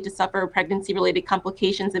likely to suffer pregnancy-related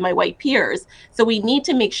complications than my white peers. So we need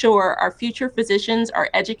to make sure our future physicians are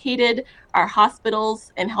educated, our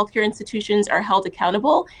hospitals and healthcare institutions are held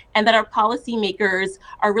accountable, and that our policymakers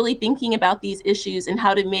are really thinking about these issues and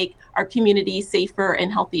how to make our communities safer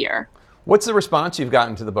and healthier. What's the response you've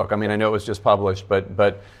gotten to the book? I mean, I know it was just published,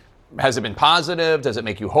 but has it been positive? Does it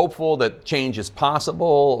make you hopeful that change is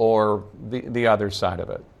possible, or the other side of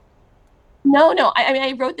it? No. I mean,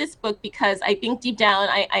 I wrote this book because I think deep down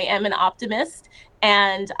I am an optimist,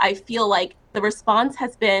 and I feel like the response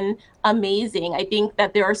has been amazing. I think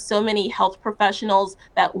that there are so many health professionals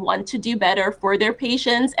that want to do better for their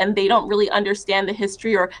patients, and they don't really understand the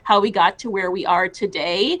history or how we got to where we are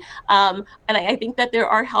today. And I think that there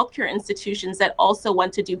are healthcare institutions that also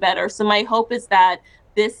want to do better. So my hope is that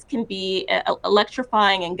this can be an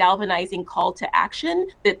electrifying and galvanizing call to action,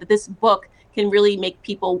 that this book can really make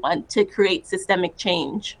people want to create systemic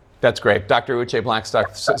change. That's great. Dr. Uche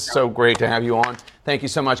Blackstock, so great to have you on. Thank you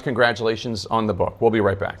so much. Congratulations on the book. We'll be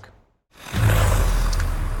right back.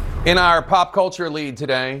 In our pop culture lead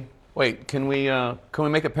today, wait, can we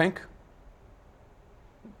make it pink?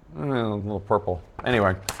 A little purple.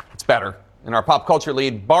 Anyway, it's better. In our pop culture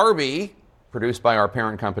lead, Barbie, produced by our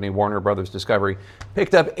parent company, Warner Brothers Discovery,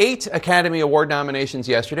 picked up 8 Academy Award nominations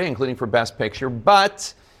yesterday, including for Best Picture,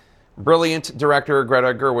 but brilliant director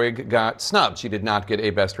Greta Gerwig got snubbed. She did not get a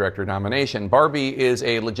Best Director nomination. Barbie is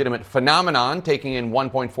a legitimate phenomenon, taking in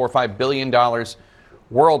 $1.45 billion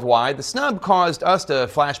worldwide. The snub caused us to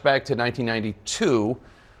flashback to 1992,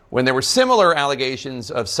 when there were similar allegations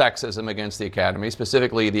of sexism against the Academy,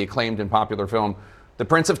 specifically the acclaimed and popular film The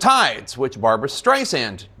Prince of Tides, which Barbra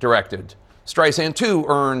Streisand directed. Streisand, too,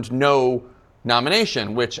 earned no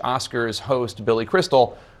nomination, which Oscars host Billy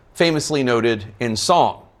Crystal famously noted in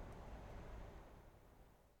song.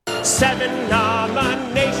 7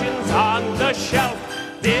 nominations on the shelf.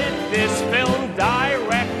 Did this film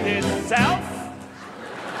direct itself?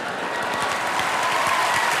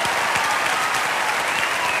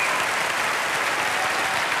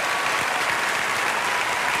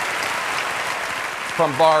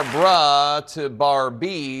 From Barbra to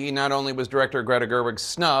Barbie, not only was director Greta Gerwig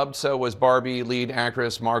snubbed, so was Barbie lead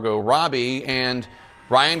actress Margot Robbie, and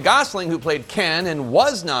Ryan Gosling, who played Ken and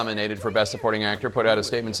was nominated for Best Supporting Actor, put out a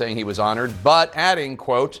statement saying he was honored, but adding,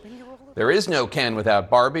 quote, "There is no Ken without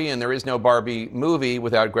Barbie, and there is no Barbie movie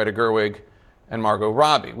without Greta Gerwig and Margot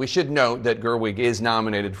Robbie." We should note that Gerwig is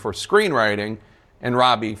nominated for screenwriting and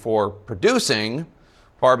Robbie for producing.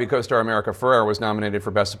 Barbie co-star America Ferrera was nominated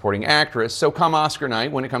for Best Supporting Actress. So come Oscar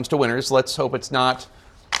night, when it comes to winners, let's hope it's not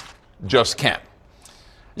just Ken.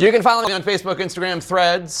 You can follow me on Facebook, Instagram,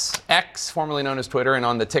 Threads, X, formerly known as Twitter, and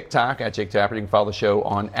on the TikTok at Jake Tapper. You can follow the show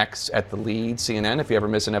on X at The Lead, CNN. If you ever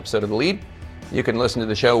miss an episode of The Lead, you can listen to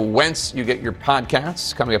the show whence you get your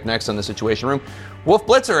podcasts. Coming up next on The Situation Room, Wolf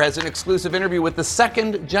Blitzer has an exclusive interview with the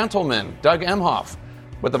second gentleman, Doug Emhoff,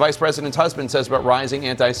 what the vice president's husband says about rising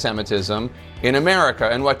anti-Semitism in America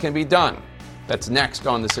and what can be done. That's next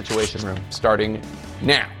on The Situation Room, starting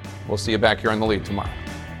now. We'll see you back here on The Lead tomorrow.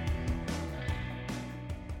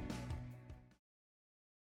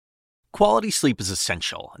 Quality sleep is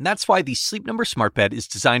essential, and that's why the Sleep Number Smart Bed is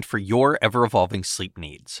designed for your ever-evolving sleep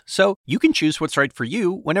needs. So you can choose what's right for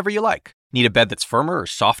you whenever you like. Need a bed that's firmer or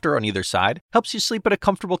softer on either side? Helps you sleep at a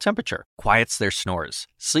comfortable temperature. Quiets their snores.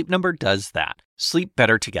 Sleep Number does that. Sleep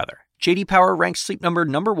better together. J.D. Power ranks Sleep Number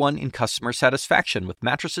 #1 in customer satisfaction with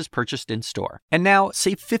mattresses purchased in-store. And now,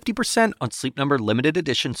 save 50% on Sleep Number limited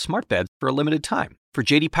edition smart beds for a limited time. For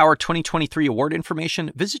J.D. Power 2023 award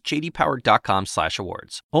information, visit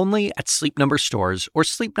jdpower.com/awards. Only at Sleep Number stores or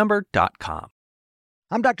sleepnumber.com.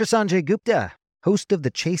 I'm Dr. Sanjay Gupta, host of the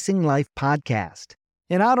Chasing Life podcast.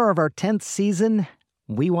 In honor of our 10th season,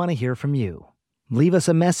 we want to hear from you. Leave us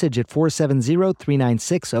a message at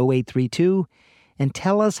 470-396-0832 and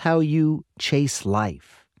tell us how you chase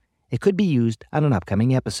life. It could be used on an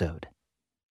upcoming episode.